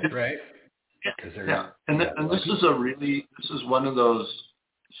makes sense, right? Yeah. And this is one of those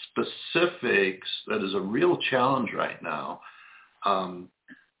specifics that is a real challenge right now,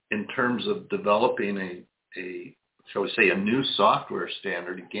 in terms of developing a shall we say a new software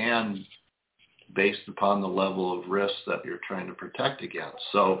standard, again based upon the level of risk that you're trying to protect against.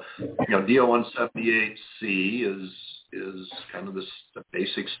 So, DO-178C is kind of the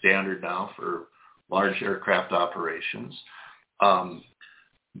basic standard now for large aircraft operations.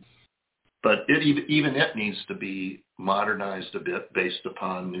 But even it needs to be modernized a bit based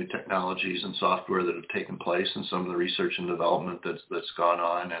upon new technologies and software that have taken place and some of the research and development that's gone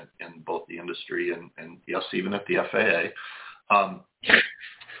on in both the industry and yes, even at the FAA.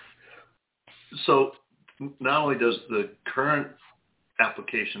 So not only does the current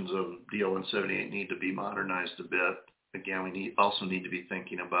applications of DO-178 need to be modernized a bit, again, we also need to be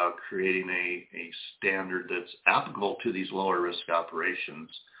thinking about creating a standard that's applicable to these lower risk operations.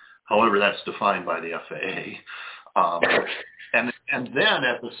 However, that's defined by the FAA. And then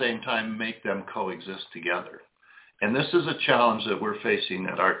at the same time, make them coexist together. And this is a challenge that we're facing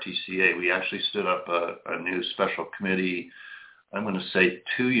at RTCA. We actually stood up a new special committee, I'm going to say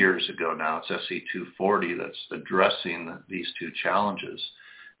 2 years ago now. It's SE 240 that's addressing these two challenges.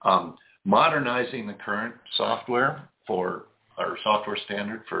 Modernizing the current software for our software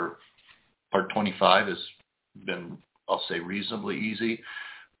standard for Part 25 has been, I'll say, reasonably easy.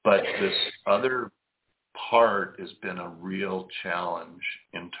 But this other part has been a real challenge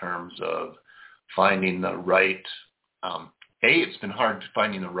in terms of finding the right, it's been hard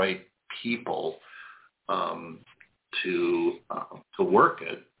finding the right people to work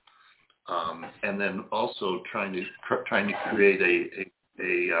it, and then also trying to create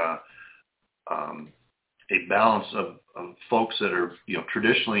a balance of folks that are,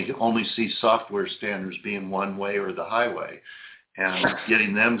 traditionally only see software standards being one way or the highway, and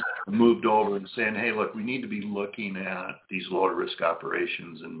getting them moved over and saying, hey, look, we need to be looking at these lower risk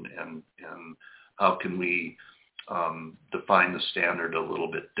operations and how can we define the standard a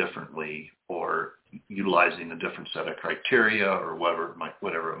little bit differently, or utilizing a different set of criteria, or whatever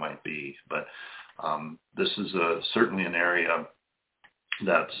it might be. But this is certainly an area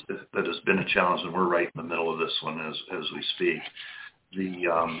that has been a challenge, and we're right in the middle of this one as we speak.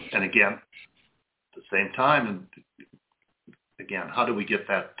 And again, at the same time, and again, how do we get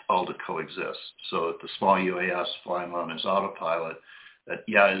that all to coexist? So that the small UAS flying on its autopilot, that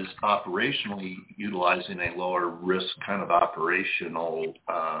is operationally utilizing a lower risk kind of operational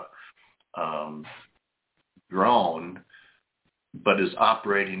drone, but is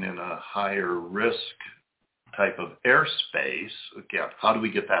operating in a higher risk type of airspace. Again, how do we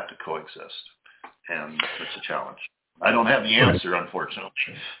get that to coexist? And it's a challenge. I don't have the answer, unfortunately,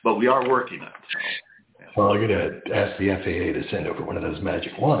 but we are working on it. So, yeah. Well, I'm going to ask the FAA to send over one of those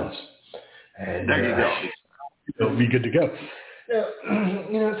magic wands, and there you go. It'll be good to go.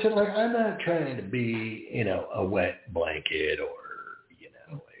 So like, I'm not trying to be, a wet blanket, or,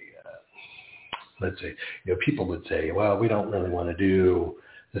 let's say, people would say, well, we don't really want to do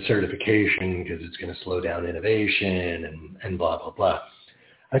the certification because it's going to slow down innovation and blah, blah, blah.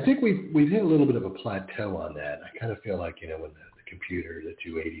 I think we've hit a little bit of a plateau on that. I kind of feel like, when the computer, the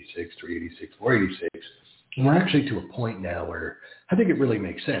 286, 386, 486, and we're actually to a point now where I think it really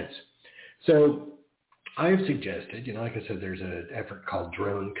makes sense. So I've suggested, like I said, there's an effort called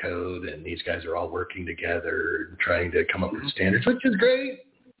Drone Code, and these guys are all working together and trying to come up with standards, which is great.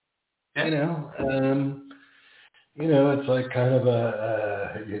 It's like kind of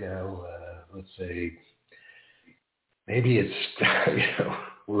let's say maybe it's,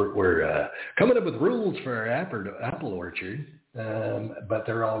 we're coming up with rules for our apple orchard, but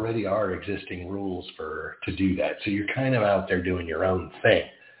there already are existing rules to do that. So you're kind of out there doing your own thing.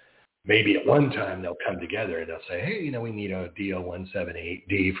 Maybe at one time they'll come together and they'll say, hey, we need a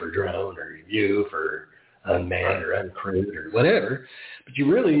DO-178D for drone, or U for unmanned or uncrewed or whatever. But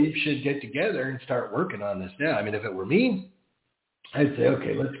you really should get together and start working on this now. I mean, if it were me, I'd say,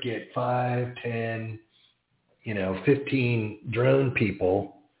 okay, let's get 5, 10, 15 drone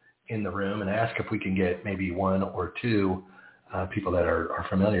people in the room and ask if we can get maybe 1 or 2 people that are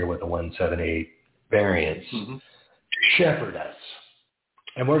familiar with the 178 variants to shepherd us.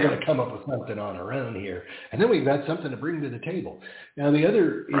 And we're going to come up with something on our own here. And then we've got something to bring to the table. Now, the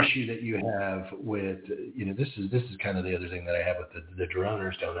other issue that you have with, this is kind of the other thing that I have with the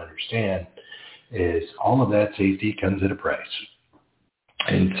droners don't understand, is all of that safety comes at a price.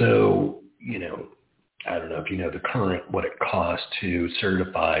 And so, I don't know if you know the current, what it costs to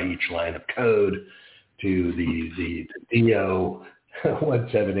certify each line of code to the DO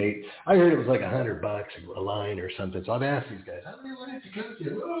 178. I heard it was like $100 a line or something. So I've asked these guys, how many lines of code do you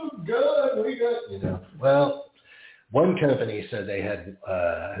have? Oh God, we got, Well, one company said they had,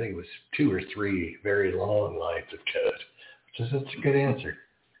 I think it was 2 or 3 very long lines of code, which is a good answer.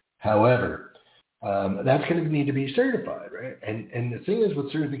 However, that's going to need to be certified, right? And the thing is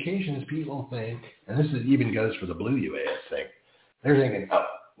with certification is people think, and this even goes for the blue UAS thing, they're thinking, oh,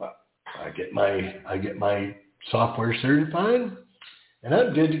 well, I get my software certified, and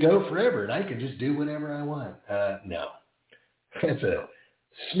I'm good to go forever, and I can just do whatever I want. No. It's a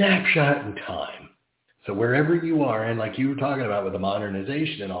snapshot in time. So wherever you are, and like you were talking about with the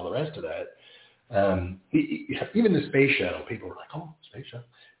modernization and all the rest of that, even the space shuttle, people were like, oh, space shuttle.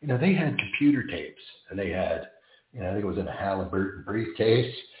 They had computer tapes, and they had, I think it was in a Halliburton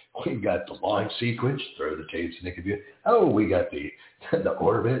briefcase. We got the launch sequence, throw the tapes in the computer. Oh, we got the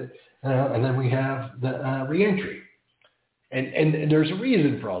orbit, and then we have the reentry. And there's a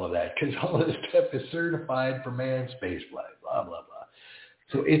reason for all of that, because all of this stuff is certified for manned space flight, blah, blah, blah.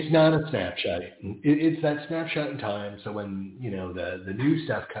 So it's not a snapshot. It's that snapshot in time. So when, the new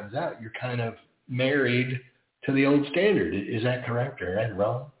stuff comes out, you're kind of married to the old standard. Is that correct or am I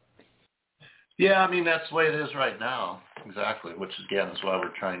wrong? Yeah, I mean, that's the way it is right now. Exactly, which again is why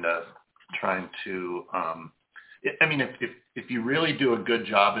we're trying to I mean, if you really do a good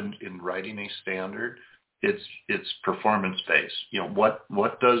job in writing a standard, it's performance based. You know,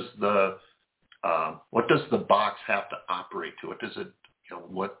 what does the box have to operate to? What does it, you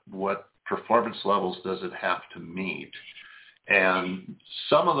know, what performance levels does it have to meet? And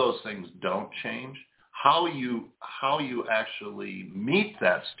some of those things don't change. How you actually meet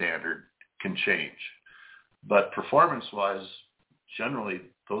that standard can change, but performance-wise, generally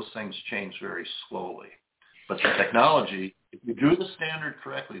those things change very slowly. But the technology, if you do the standard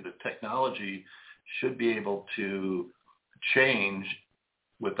correctly, the technology should be able to change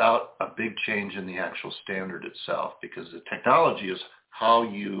without a big change in the actual standard itself, because the technology is how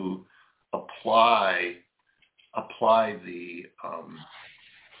you apply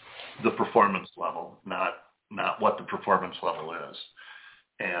the performance level, not what the performance level is.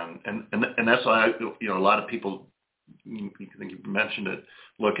 And that's why, you know, a lot of people, you think you mentioned it,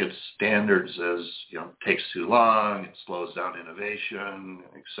 look at standards as, you know, takes too long, it slows down innovation,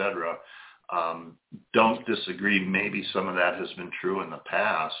 et cetera. Don't disagree. Maybe some of that has been true in the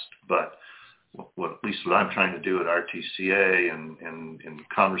past, but at least what I'm trying to do at RTCA and in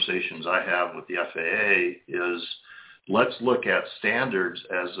conversations I have with the FAA is let's look at standards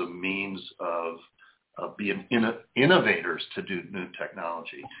as a means of being innovators to do new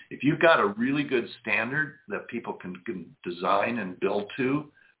technology. If you've got a really good standard that people can design and build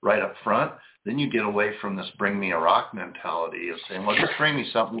to right up front, then you get away from this bring me a rock mentality of saying, well, just bring me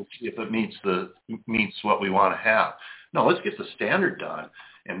something if it meets what we want to have. No, let's get the standard done.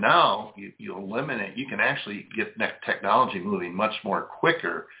 And now you eliminate, you can actually get technology moving much more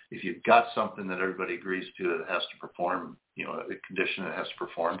quicker if you've got something that everybody agrees to that has to perform, you know, a condition it has to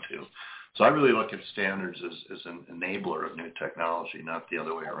perform to. So I really look at standards as an enabler of new technology, not the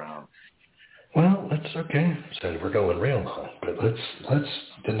other way around. Well, that's okay. So we're going real long, but let's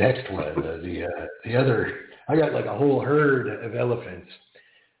the next one. The other, I got like a whole herd of elephants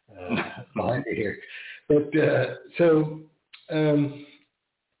behind me here. But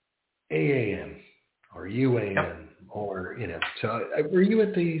AAM or UAM, yep. Or, you know, so were you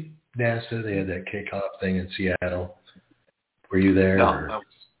at the NASA? They had that kickoff thing in Seattle. Were you there? No,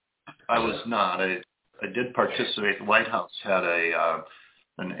 I was not. I did participate. The White House had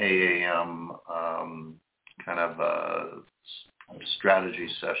an AAM kind of a strategy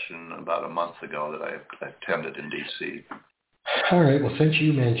session about a month ago that I attended in D.C. All right. Well, since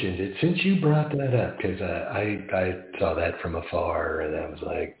you mentioned it, since you brought that up, because I saw that from afar, and I was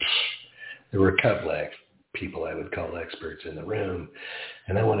like, there were a couple of people I would call experts in the room,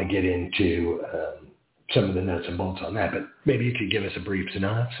 and I want to get into some of the nuts and bolts on that. But maybe you could give us a brief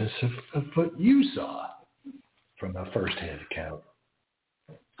synopsis of what you saw from a first-hand account.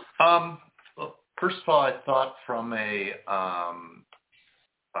 Well, first of all, I thought from a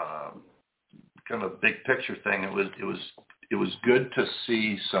kind of big picture thing, it was good to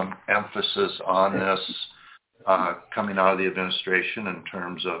see some emphasis on this coming out of the administration in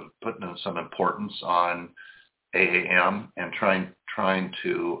terms of putting some importance on AAM and trying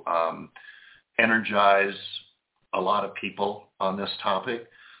to energize a lot of people on this topic.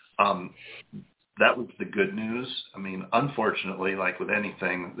 That was the good news. I mean, unfortunately, like with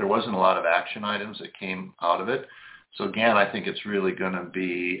anything, there wasn't a lot of action items that came out of it. So again, I think it's really going to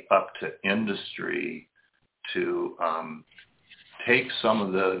be up to industry to take some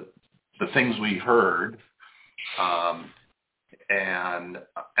of the things we heard and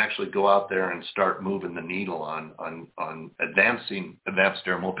actually go out there and start moving the needle on advanced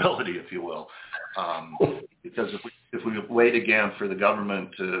air mobility, if you will. Because if we wait again for the government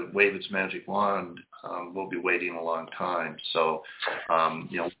to wave its magic wand, we'll be waiting a long time. So,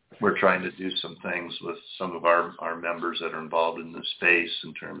 you know, we're trying to do some things with some of our members that are involved in this space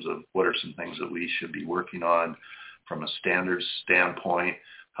in terms of what are some things that we should be working on from a standards standpoint.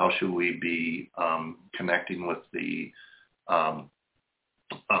 How should we be connecting with the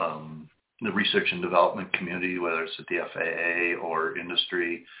research and development community, whether it's at the FAA or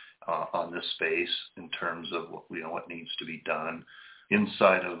industry, on this space in terms of what needs to be done.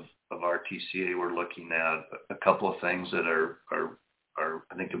 Inside of RTCA, we're looking at a couple of things that are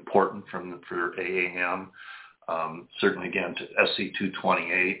I think important for AAM. Certainly, again, to SC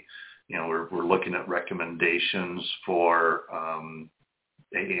 228, we're looking at recommendations for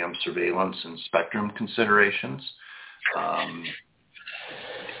AAM surveillance and spectrum considerations.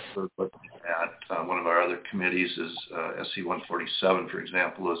 We're looking at one of our other committees is SC 147, for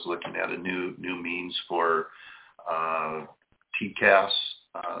example, is looking at a new means for TCAS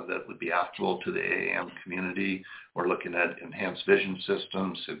that would be applicable to the AAM community. We're looking at enhanced vision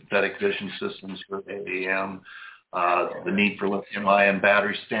systems, synthetic vision systems for AAM, the need for lithium-ion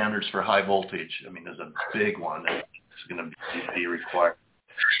battery standards for high voltage. I mean, there's a big one that's going to be required.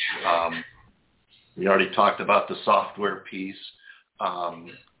 We already talked about the software piece,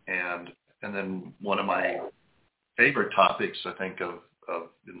 and then one of my favorite topics, I think, of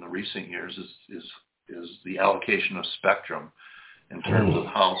in the recent years is the allocation of spectrum in terms of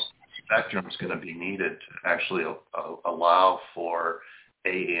how spectrum is going to be needed to actually allow for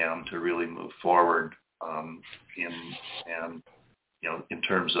AAM to really move forward in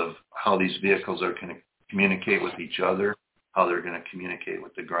terms of how these vehicles are going to communicate with each other, how they're going to communicate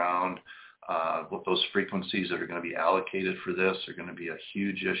with the ground, what those frequencies that are going to be allocated for this are going to be a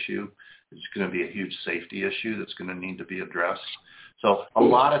huge issue. It's going to be a huge safety issue that's going to need to be addressed. So a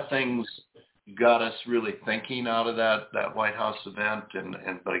lot of things got us really thinking out of that White House event,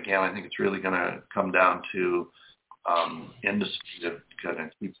 but again, I think it's really going to come down to industry to kind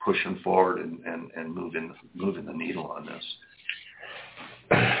of keep pushing forward and moving the needle on this.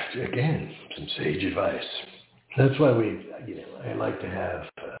 Again, some sage advice. That's why I like to have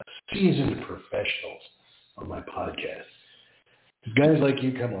seasoned professionals on my podcast. Guys like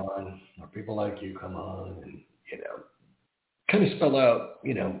you come on, or people like you come on, and kind of spell out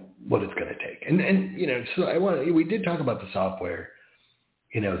what it's going to take. And so we did talk about the software.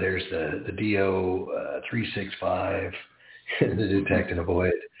 There's the DO 365, the detect and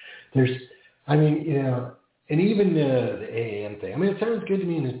avoid. And even the AAM thing. I mean, it sounds good to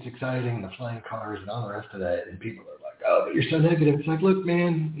me, and it's exciting, the flying cars and all the rest of that. And people are like, "Oh, but you're so negative." It's like, look,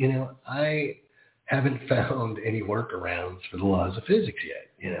 man, I haven't found any workarounds for the laws of physics yet.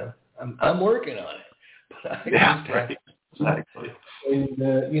 I'm working on it, but Exactly. And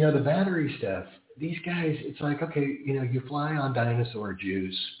the battery stuff. These guys, it's like, okay, you fly on dinosaur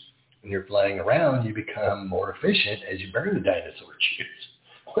juice. When you're flying around, you become more efficient as you burn the dinosaur juice.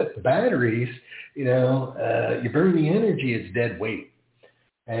 With the batteries, you burn the energy, it's dead weight.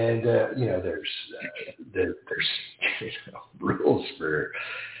 And, there's rules for,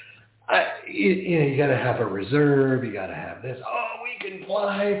 you got to have a reserve, you got to have this. Oh, we can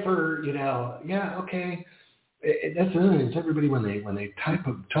fly for, okay. That's another thing. It's everybody when they talk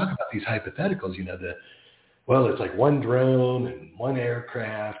about these hypotheticals, it's like one drone and one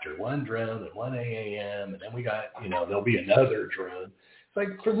aircraft, or one drone and one AAM, and then we got, there'll be another drone. It's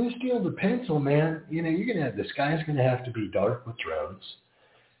like, for this deal to pencil, man, you're going to have, the sky's going to have to be dark with drones.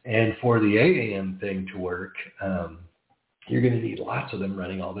 And for the AAM thing to work, you're going to need lots of them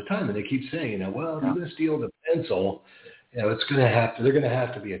running all the time. And they keep saying, for this deal to pencil, it's going to have to, they're going to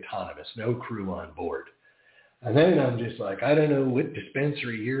have to be autonomous, no crew on board. And then I'm just like, I don't know what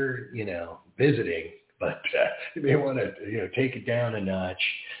dispensary you're, visiting, but you may want to, take it down a notch,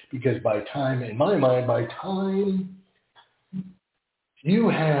 because in my mind, by time you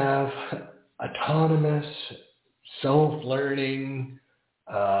have autonomous, self-learning,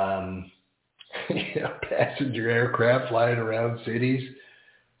 passenger aircraft flying around cities,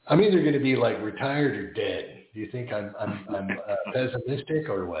 I'm either going to be like retired or dead. Do you think I'm pessimistic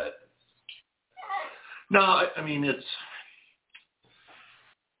or what? No, I mean, it's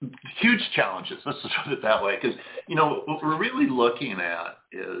huge challenges. Let's just put it that way. Because, what we're really looking at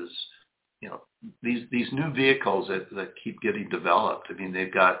is, these new vehicles that keep getting developed. I mean,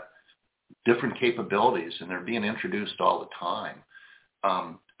 they've got different capabilities, and they're being introduced all the time.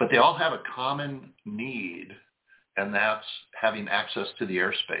 But they all have a common need, and that's having access to the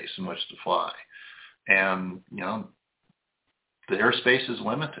airspace in which to fly. And, the airspace is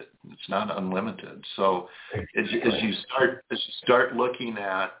limited. It's not unlimited. So as you start looking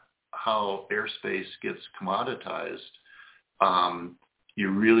at how airspace gets commoditized, you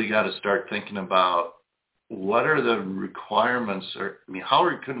really got to start thinking about what are the requirements, how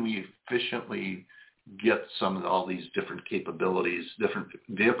can we efficiently get all these different capabilities, different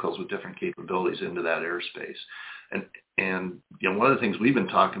vehicles with different capabilities into that airspace. And one of the things we've been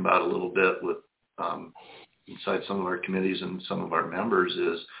talking about a little bit with inside some of our committees and some of our members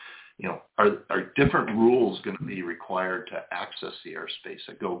is, are different rules going to be required to access the airspace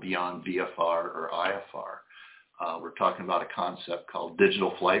that go beyond VFR or IFR? We're talking about a concept called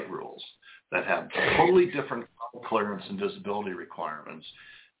digital flight rules that have totally different clearance and visibility requirements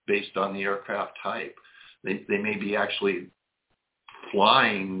based on the aircraft type. They may be actually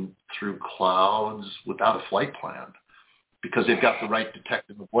flying through clouds without a flight plan, because they've got the right detect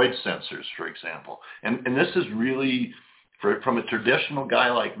and avoid sensors, for example. And this is really, from a traditional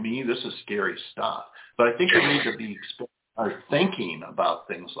guy like me, this is scary stuff. But I think we need to be thinking about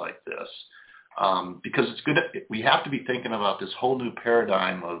things like this because it's good. We have to be thinking about this whole new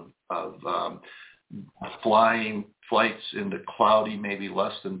paradigm of flights into cloudy, maybe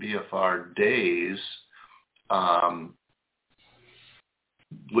less than VFR days,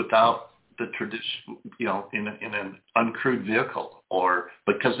 without the tradition, in an uncrewed vehicle, or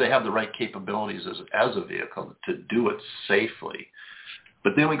because they have the right capabilities as a vehicle to do it safely.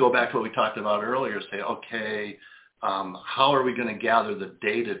 But then we go back to what we talked about earlier, say, okay, how are we going to gather the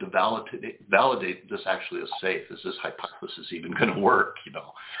data to validate this actually is safe? Is this hypothesis even going to work?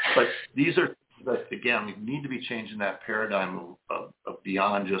 But these are, again, we need to be changing that paradigm of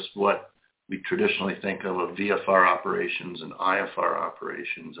beyond just what we traditionally think of VFR operations and IFR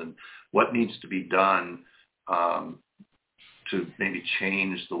operations, and what needs to be done to maybe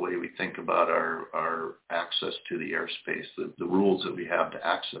change the way we think about our access to the airspace, the rules that we have to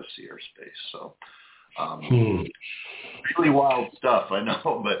access the airspace. So really wild stuff, I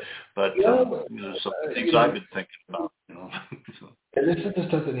know, but there's some things I've been thinking about. And this is the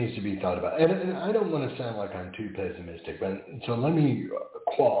stuff that needs to be thought about. And I don't want to sound like I'm too pessimistic, but so let me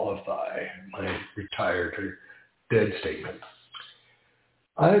qualify my retired or dead statement.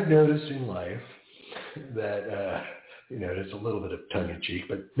 I've noticed in life that, it's a little bit of tongue-in-cheek,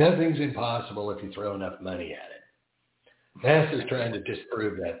 but nothing's impossible if you throw enough money at it. NASA's trying to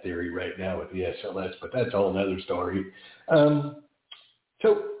disprove that theory right now with the SLS, but that's a whole other story.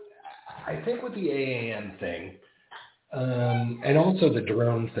 So I think with the AAM thing, and also the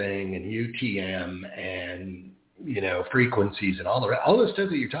drone thing and UTM and, frequencies and all the stuff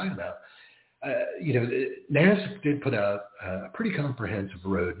that you're talking about, NASA did put out a pretty comprehensive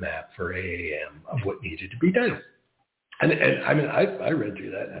roadmap for AAM of what needed to be done. And I mean, I read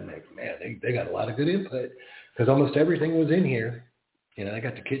through that and I'm like, man, they got a lot of good input because almost everything was in here. They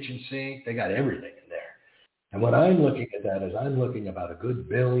got the kitchen sink, they got everything in there. And when I'm looking at that is I'm looking about a good $1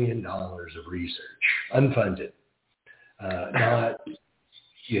 billion of research, unfunded, not,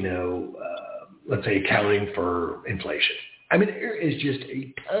 let's say accounting for inflation. I mean, there is just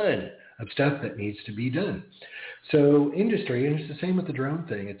a ton of stuff that needs to be done. So industry, and it's the same with the drone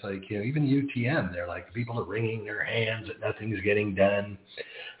thing. It's like, even UTM, they're like, people are wringing their hands that nothing's getting done.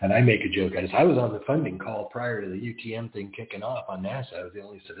 And I make a joke out of this. I was on the funding call prior to the UTM thing kicking off on NASA. I was the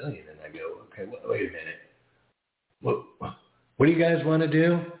only civilian. And I go, okay, wait a minute. What do you guys want to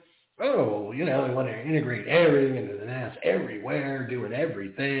do? Oh, they want to integrate everything into the NASA everywhere, doing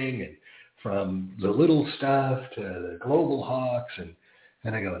everything, and from the little stuff to the global hawks.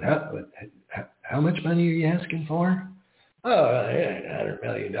 And I go, how much money are you asking for? Oh, $100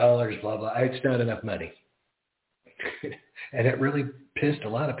 million, blah, blah. It's not enough money. And it really pissed a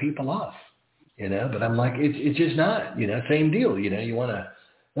lot of people off, but I'm like, it's just not, same deal. You want to,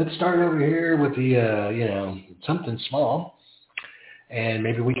 let's start over here with the, something small, and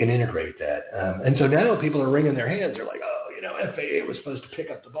maybe we can integrate that. And so now people are wringing their hands. They're like, oh, FAA was supposed to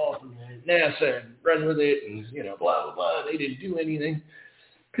pick up the ball from NASA and run with it and, blah, blah, blah. They didn't do anything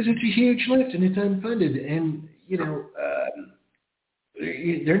because it's a huge lift and it's unfunded. And,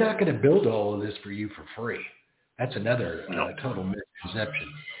 they're not going to build all of this for you for free. That's another total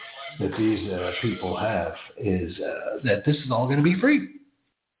misconception that these people have is that this is all going to be free.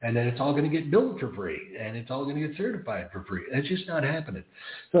 And then it's all going to get built for free, and it's all going to get certified for free. That's just not happening.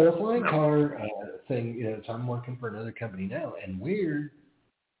 So the flying car thing, so I'm working for another company now, and we're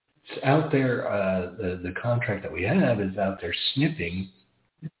out there. The contract that we have is out there sniffing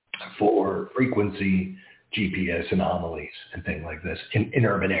for frequency GPS anomalies and things like this in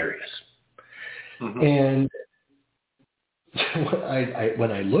urban areas. Mm-hmm. And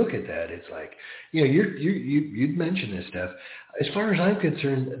when I look at that, it's like, you'd mentioned this stuff. As far as I'm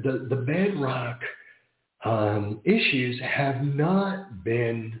concerned, the bedrock issues have not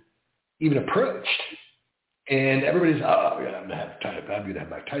been even approached. And everybody's, I'm going to have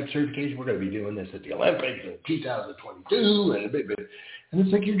my type certification. We're going to be doing this at the Olympics in 2022. And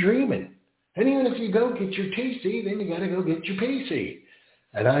it's like you're dreaming. And even if you go get your TC, then you got to go get your PC.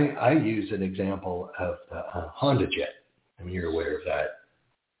 And I use an example of the Honda Jet. I mean, you're aware of that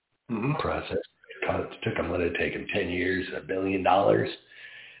process. It took them, what did it take them, 10 years, $1 billion.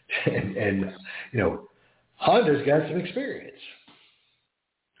 And Honda's got some experience.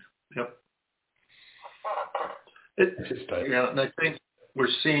 Yep. And I think we're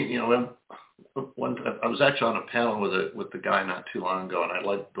seeing, I was actually on a panel with the guy not too long ago, and I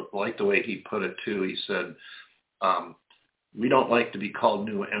liked the way he put it too. He said, we don't like to be called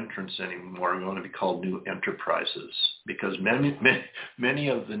new entrants anymore. We want to be called new enterprises, because many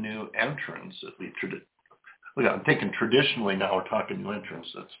of the new entrants that I'm thinking traditionally now we're talking new entrants.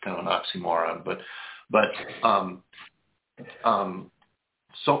 That's kind of an oxymoron, but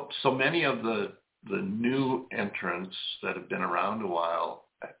so many of the new entrants that have been around a while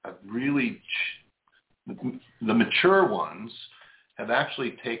have really, the mature ones have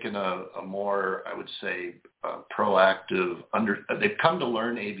actually taken a more, I would say, proactive, they've come to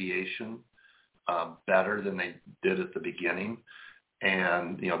learn aviation better than they did at the beginning.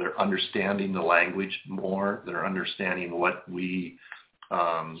 And, they're understanding the language more. They're understanding what we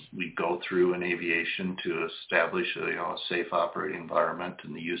go through in aviation to establish a safe operating environment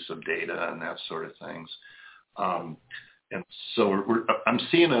and the use of data and that sort of things. And so I'm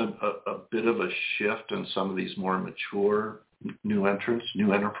seeing a bit of a shift in some of these more mature new entrants,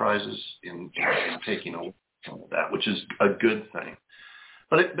 new enterprises in taking over some of that, which is a good thing.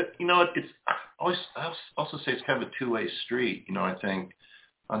 But it's always, I also say it's kind of a two-way street. I think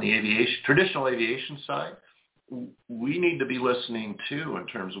on the traditional aviation side, we need to be listening too in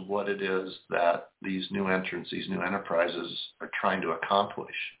terms of what it is that these new entrants, these new enterprises are trying to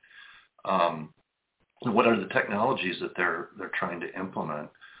accomplish. What are the technologies that they're trying to implement?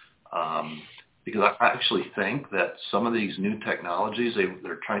 Because I actually think that some of these new technologies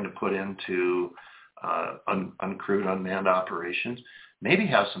they're trying to put into uncrewed, unmanned operations maybe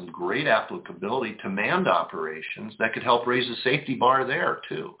have some great applicability to manned operations that could help raise the safety bar there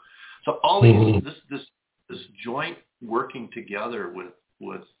too. So all these, this joint working together with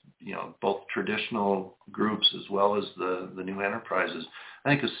both traditional groups as well as the new enterprises, I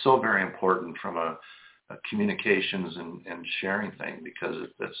think is so very important from a communications and sharing thing, because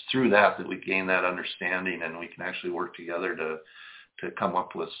it's through that we gain that understanding and we can actually work together to come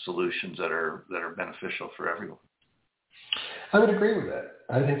up with solutions that are beneficial for everyone. I would agree with that.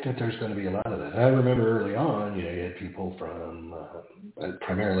 I think that there's going to be a lot of that. I remember early on, you had people from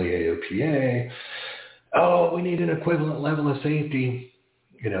primarily AOPA. Oh, we need an equivalent level of safety,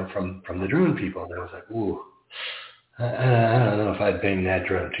 from the drone people. And I was like, ooh, I don't know if I'd bang that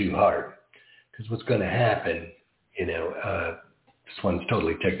drum too hard, because what's going to happen, this one's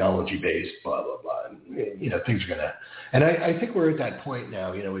totally technology based, blah blah blah. And, things are going to, and I think we're at that point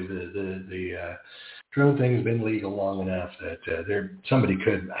now. The drone thing has been legal long enough that somebody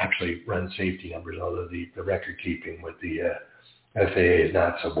could actually run safety numbers, although the record keeping with the FAA is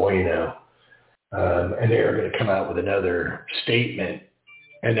not so bueno. And they're going to come out with another statement.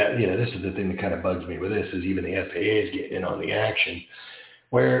 And that, this is the thing that kind of bugs me with this, is even the FAA is getting in on the action,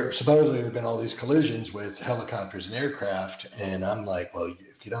 where supposedly there have been all these collisions with helicopters and aircraft. And I'm like, well,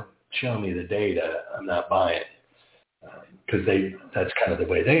 if you don't show me the data, I'm not buying it. Because that's kind of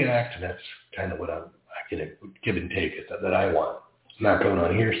the way they act, and that's kind of what I'm going to give and take it that I want. I'm not going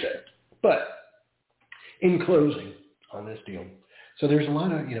on hearsay. But in closing on this deal, so there's a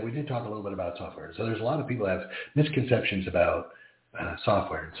lot of, we did talk a little bit about software. So there's a lot of people have misconceptions about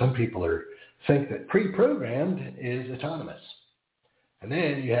software. And some people think that pre-programmed is autonomous. And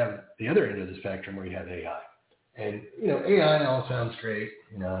then you have the other end of the spectrum where you have AI. And, AI all sounds great.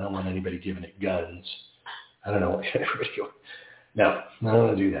 I don't want anybody giving it guns. I don't know what everybody goes. No, I don't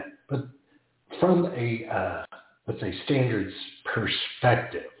want to do that. But from a, let's say, standards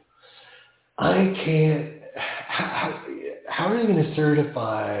perspective, I can't, how are you going to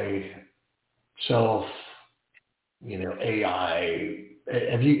certify AI?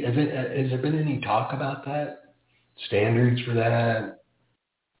 Has there been any talk about that? Standards for that?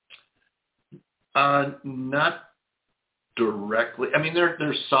 Not directly. I mean,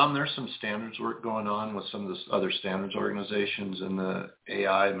 there's some standards work going on with some of the other standards organizations in the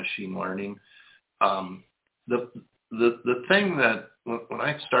AI machine learning. The thing that when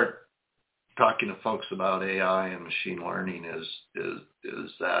I start talking to folks about AI and machine learning is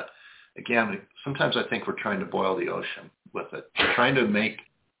that, again, sometimes I think we're trying to boil the ocean with it. We're trying to make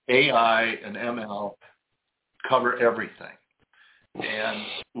AI and ML cover everything, and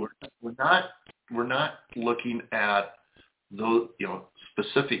we're not looking at those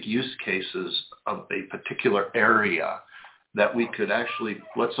specific use cases of a particular area that we could actually,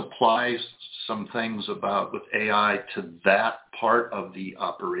 let's apply some things with AI to that part of the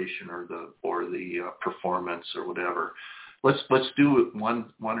operation or the performance or whatever. Let's do it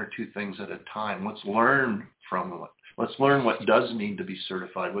one or two things at a time. Let's learn from it. Let's learn what does need to be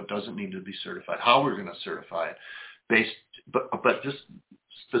certified, what doesn't need to be certified, how we're going to certify it, but just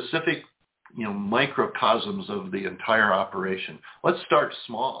specific microcosms of the entire operation. Let's start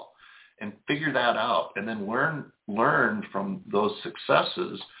small and figure that out, and then learn from those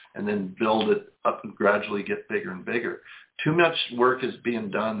successes, and then build it up and gradually get bigger and bigger. Too much work is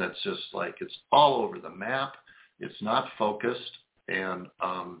being done that's just like it's all over the map. It's not focused, and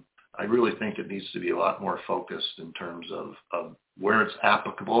I really think it needs to be a lot more focused in terms of where it's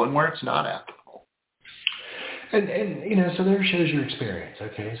applicable and where it's not applicable. And so there shows your experience,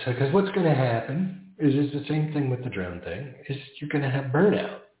 okay? So because what's going to happen is the same thing with the drone thing, is you're going to have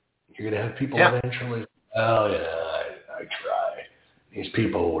burnout. You're going to have people eventually, oh, yeah, I tried. These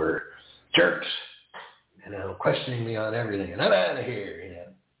people were jerks, questioning me on everything, and I'm out of here,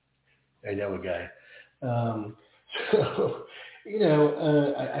 I know a guy.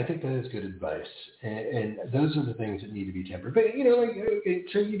 I think that is good advice, and those are the things that need to be tempered. But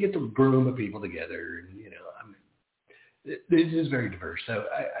so you get the room of people together, and this is very diverse. So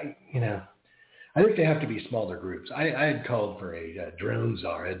I think they have to be smaller groups. I had called for a drone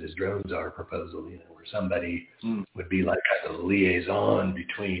czar. I had this drone czar proposal, where somebody would be like kind of a liaison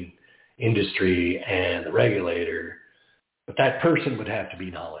between industry and the regulator, but that person would have to be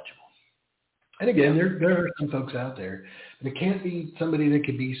knowledgeable. And again, there are some folks out there, but it can't be somebody that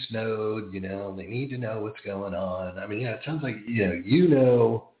could be snowed. They need to know what's going on. I mean, it sounds like the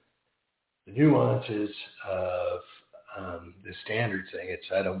nuances of the standards thing.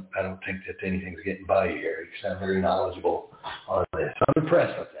 I don't think that anything's getting by you here. You sound very knowledgeable on this. I'm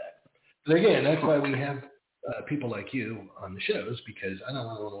impressed with that. But again, that's why we have people like you on the shows, because I don't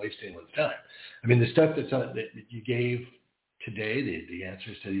want to waste anyone's time. I mean, the stuff that you gave today, the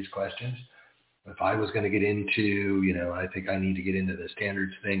answers to these questions, if I was going to get into, I think I need to get into the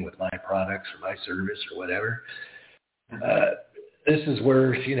standards thing with my products or my service or whatever, this is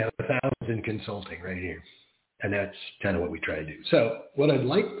worth, 1,000 consulting right here. And that's kind of what we try to do. So what I'd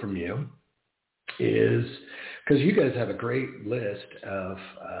like from you is, because you guys have a great list of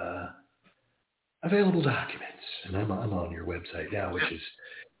available documents, and I'm on your website now, which is,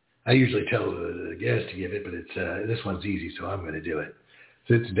 I usually tell the guest to give it, but it's this one's easy, so I'm going to do it.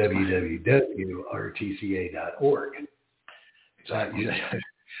 So it's www.rtca.org.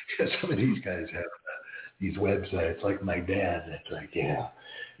 Some of these guys have these websites, like my dad, that's like,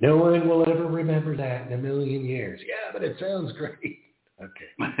 no one will ever remember that in a million years. Yeah, but it sounds great.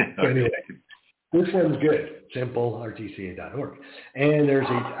 Okay. So anyway, this one's good. Simple, rtca.org. And there's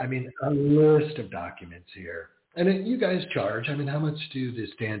a list of documents here. And you guys charge. How much do the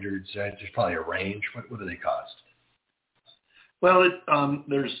standards, there's probably a range. What do they cost? Well,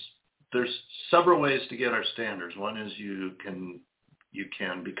 there's several ways to get our standards. One is you can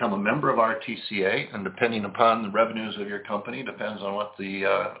become a member of RTCA, and depending upon the revenues of your company, depends on what the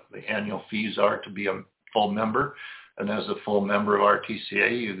annual fees are to be a full member. And as a full member of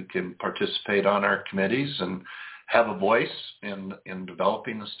RTCA, you can participate on our committees and have a voice in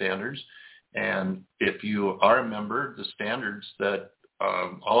developing the standards. And if you are a member, the standards that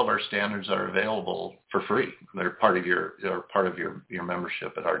all of our standards are available for free. They're part of your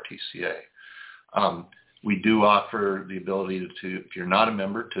membership at RTCA. We do offer the ability to, if you're not a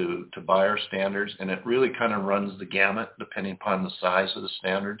member, to buy our standards, and it really kind of runs the gamut depending upon the size of the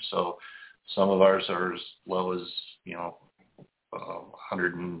standard. So some of ours are as low as $100,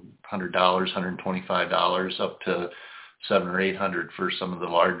 $125, up to $700 or $800 for some of the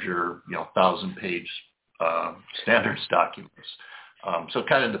larger 1,000-page standards documents. So it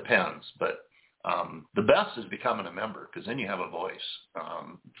kind of depends, but the best is becoming a member, because then you have a voice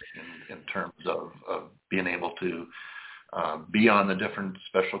in terms of being able to be on the different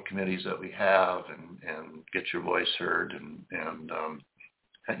special committees that we have and get your voice heard and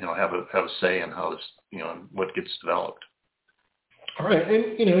have a say in how this, what gets developed. All right,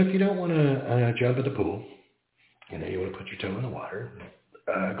 and if you don't want to jump in the pool, you want to put your toe in the water.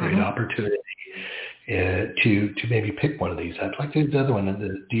 Great opportunity to maybe pick one of these. I'd like the other one,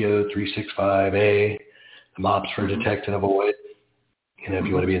 the DO365A, the MOPS for detect and avoid. If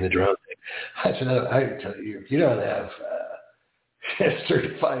you want to be in the drone thing. I tell you, if you don't have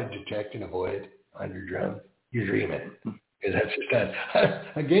certified detect and avoid on your drone, you're dreaming. Because that's just that.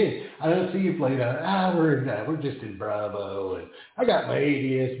 Again, I don't see you playing we're just in Bravo, and I got my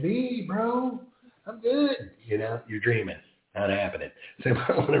ADSB, bro. I'm good. You're dreaming. Not happening. So you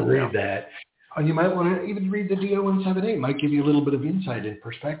might want to read that. Or you might want to even read the DO178. It might give you a little bit of insight and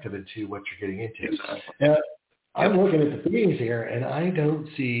perspective into what you're getting into. Now, I'm looking at the fees here, and I don't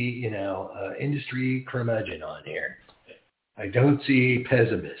see, industry curmudgeon on here. I don't see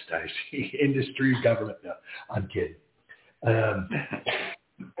pessimist. I see industry government. No, I'm kidding.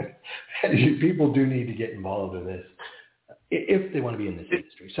 People do need to get involved in this if they want to be in this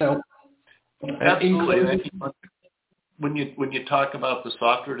industry. So, absolutely. When you talk about the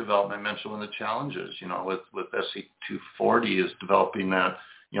software development, I mentioned one of the challenges, with SC240 is developing that,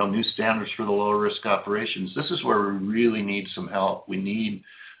 new standards for the low risk operations. This is where we really need some help. We need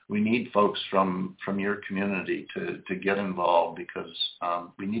folks from your community to get involved, because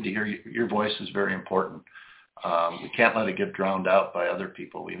we need to hear your voice is very important. We can't let it get drowned out by other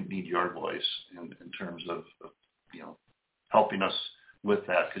people. We need your voice in terms of helping us with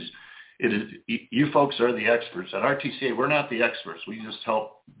that, because you folks are the experts. At RTCA, we're not the experts. We just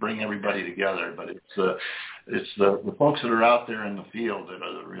help bring everybody together. But it's the folks that are out there in the field that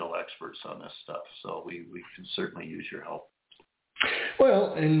are the real experts on this stuff. So we can certainly use your help.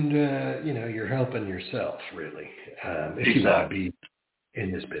 Well, and you're helping yourself really if you want to be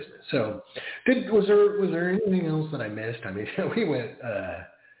in this business. So, was there anything else that I missed? I mean, we went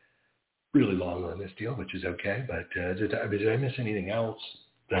really long on this deal, which is okay. But did I miss anything else?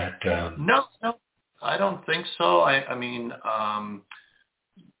 No, I don't think so. I mean,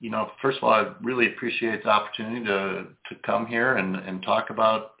 first of all, I really appreciate the opportunity to come here and talk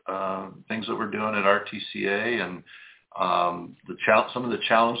about things that we're doing at RTCA and some of the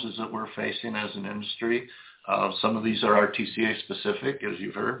challenges that we're facing as an industry. Some of these are RTCA specific, as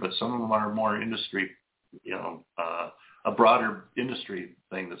you've heard, but some of them are more industry, a broader industry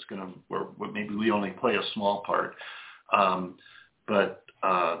thing that's where maybe we only play a small part.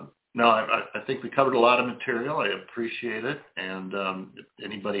 No, I think we covered a lot of material. I appreciate it. And if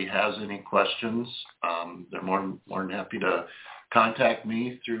anybody has any questions, they're more than happy to contact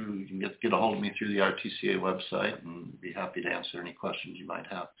me you can get a hold of me through the RTCA website, and be happy to answer any questions you might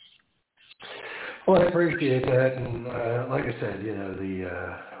have. Well, I appreciate that. And like I said,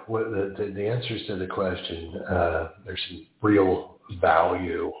 the answers to the question, there's some real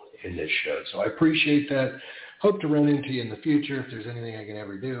value in this show. So I appreciate that. Hope to run into you in the future. If there's anything I can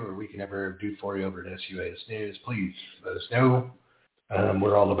ever do or we can ever do for you over at SUAS News, please let us know.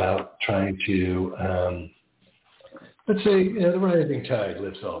 We're all about trying to, let's say, the rising tide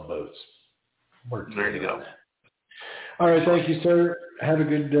lifts all boats. There you go. All right, thank you, sir. Have a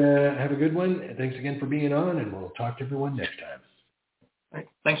good one. Thanks again for being on, and we'll talk to everyone next time. All right.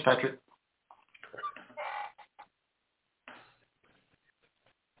 Thanks, Patrick.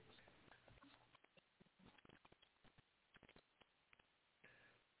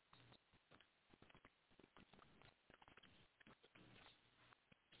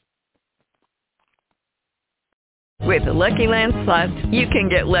 With the Lucky Land Slots, you can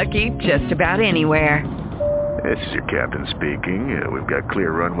get lucky just about anywhere. This is your captain speaking. We've got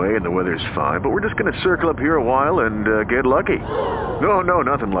clear runway and the weather's fine, but we're just going to circle up here a while and get lucky. No,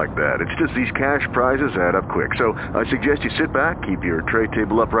 nothing like that. It's just these cash prizes add up quick. So I suggest you sit back, keep your tray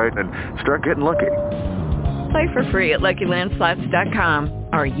table upright, and start getting lucky. Play for free at LuckyLandSlots.com.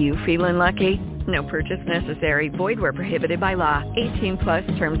 Are you feeling lucky? No purchase necessary. Void where prohibited by law.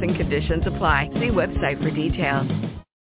 18+ terms and conditions apply. See website for details.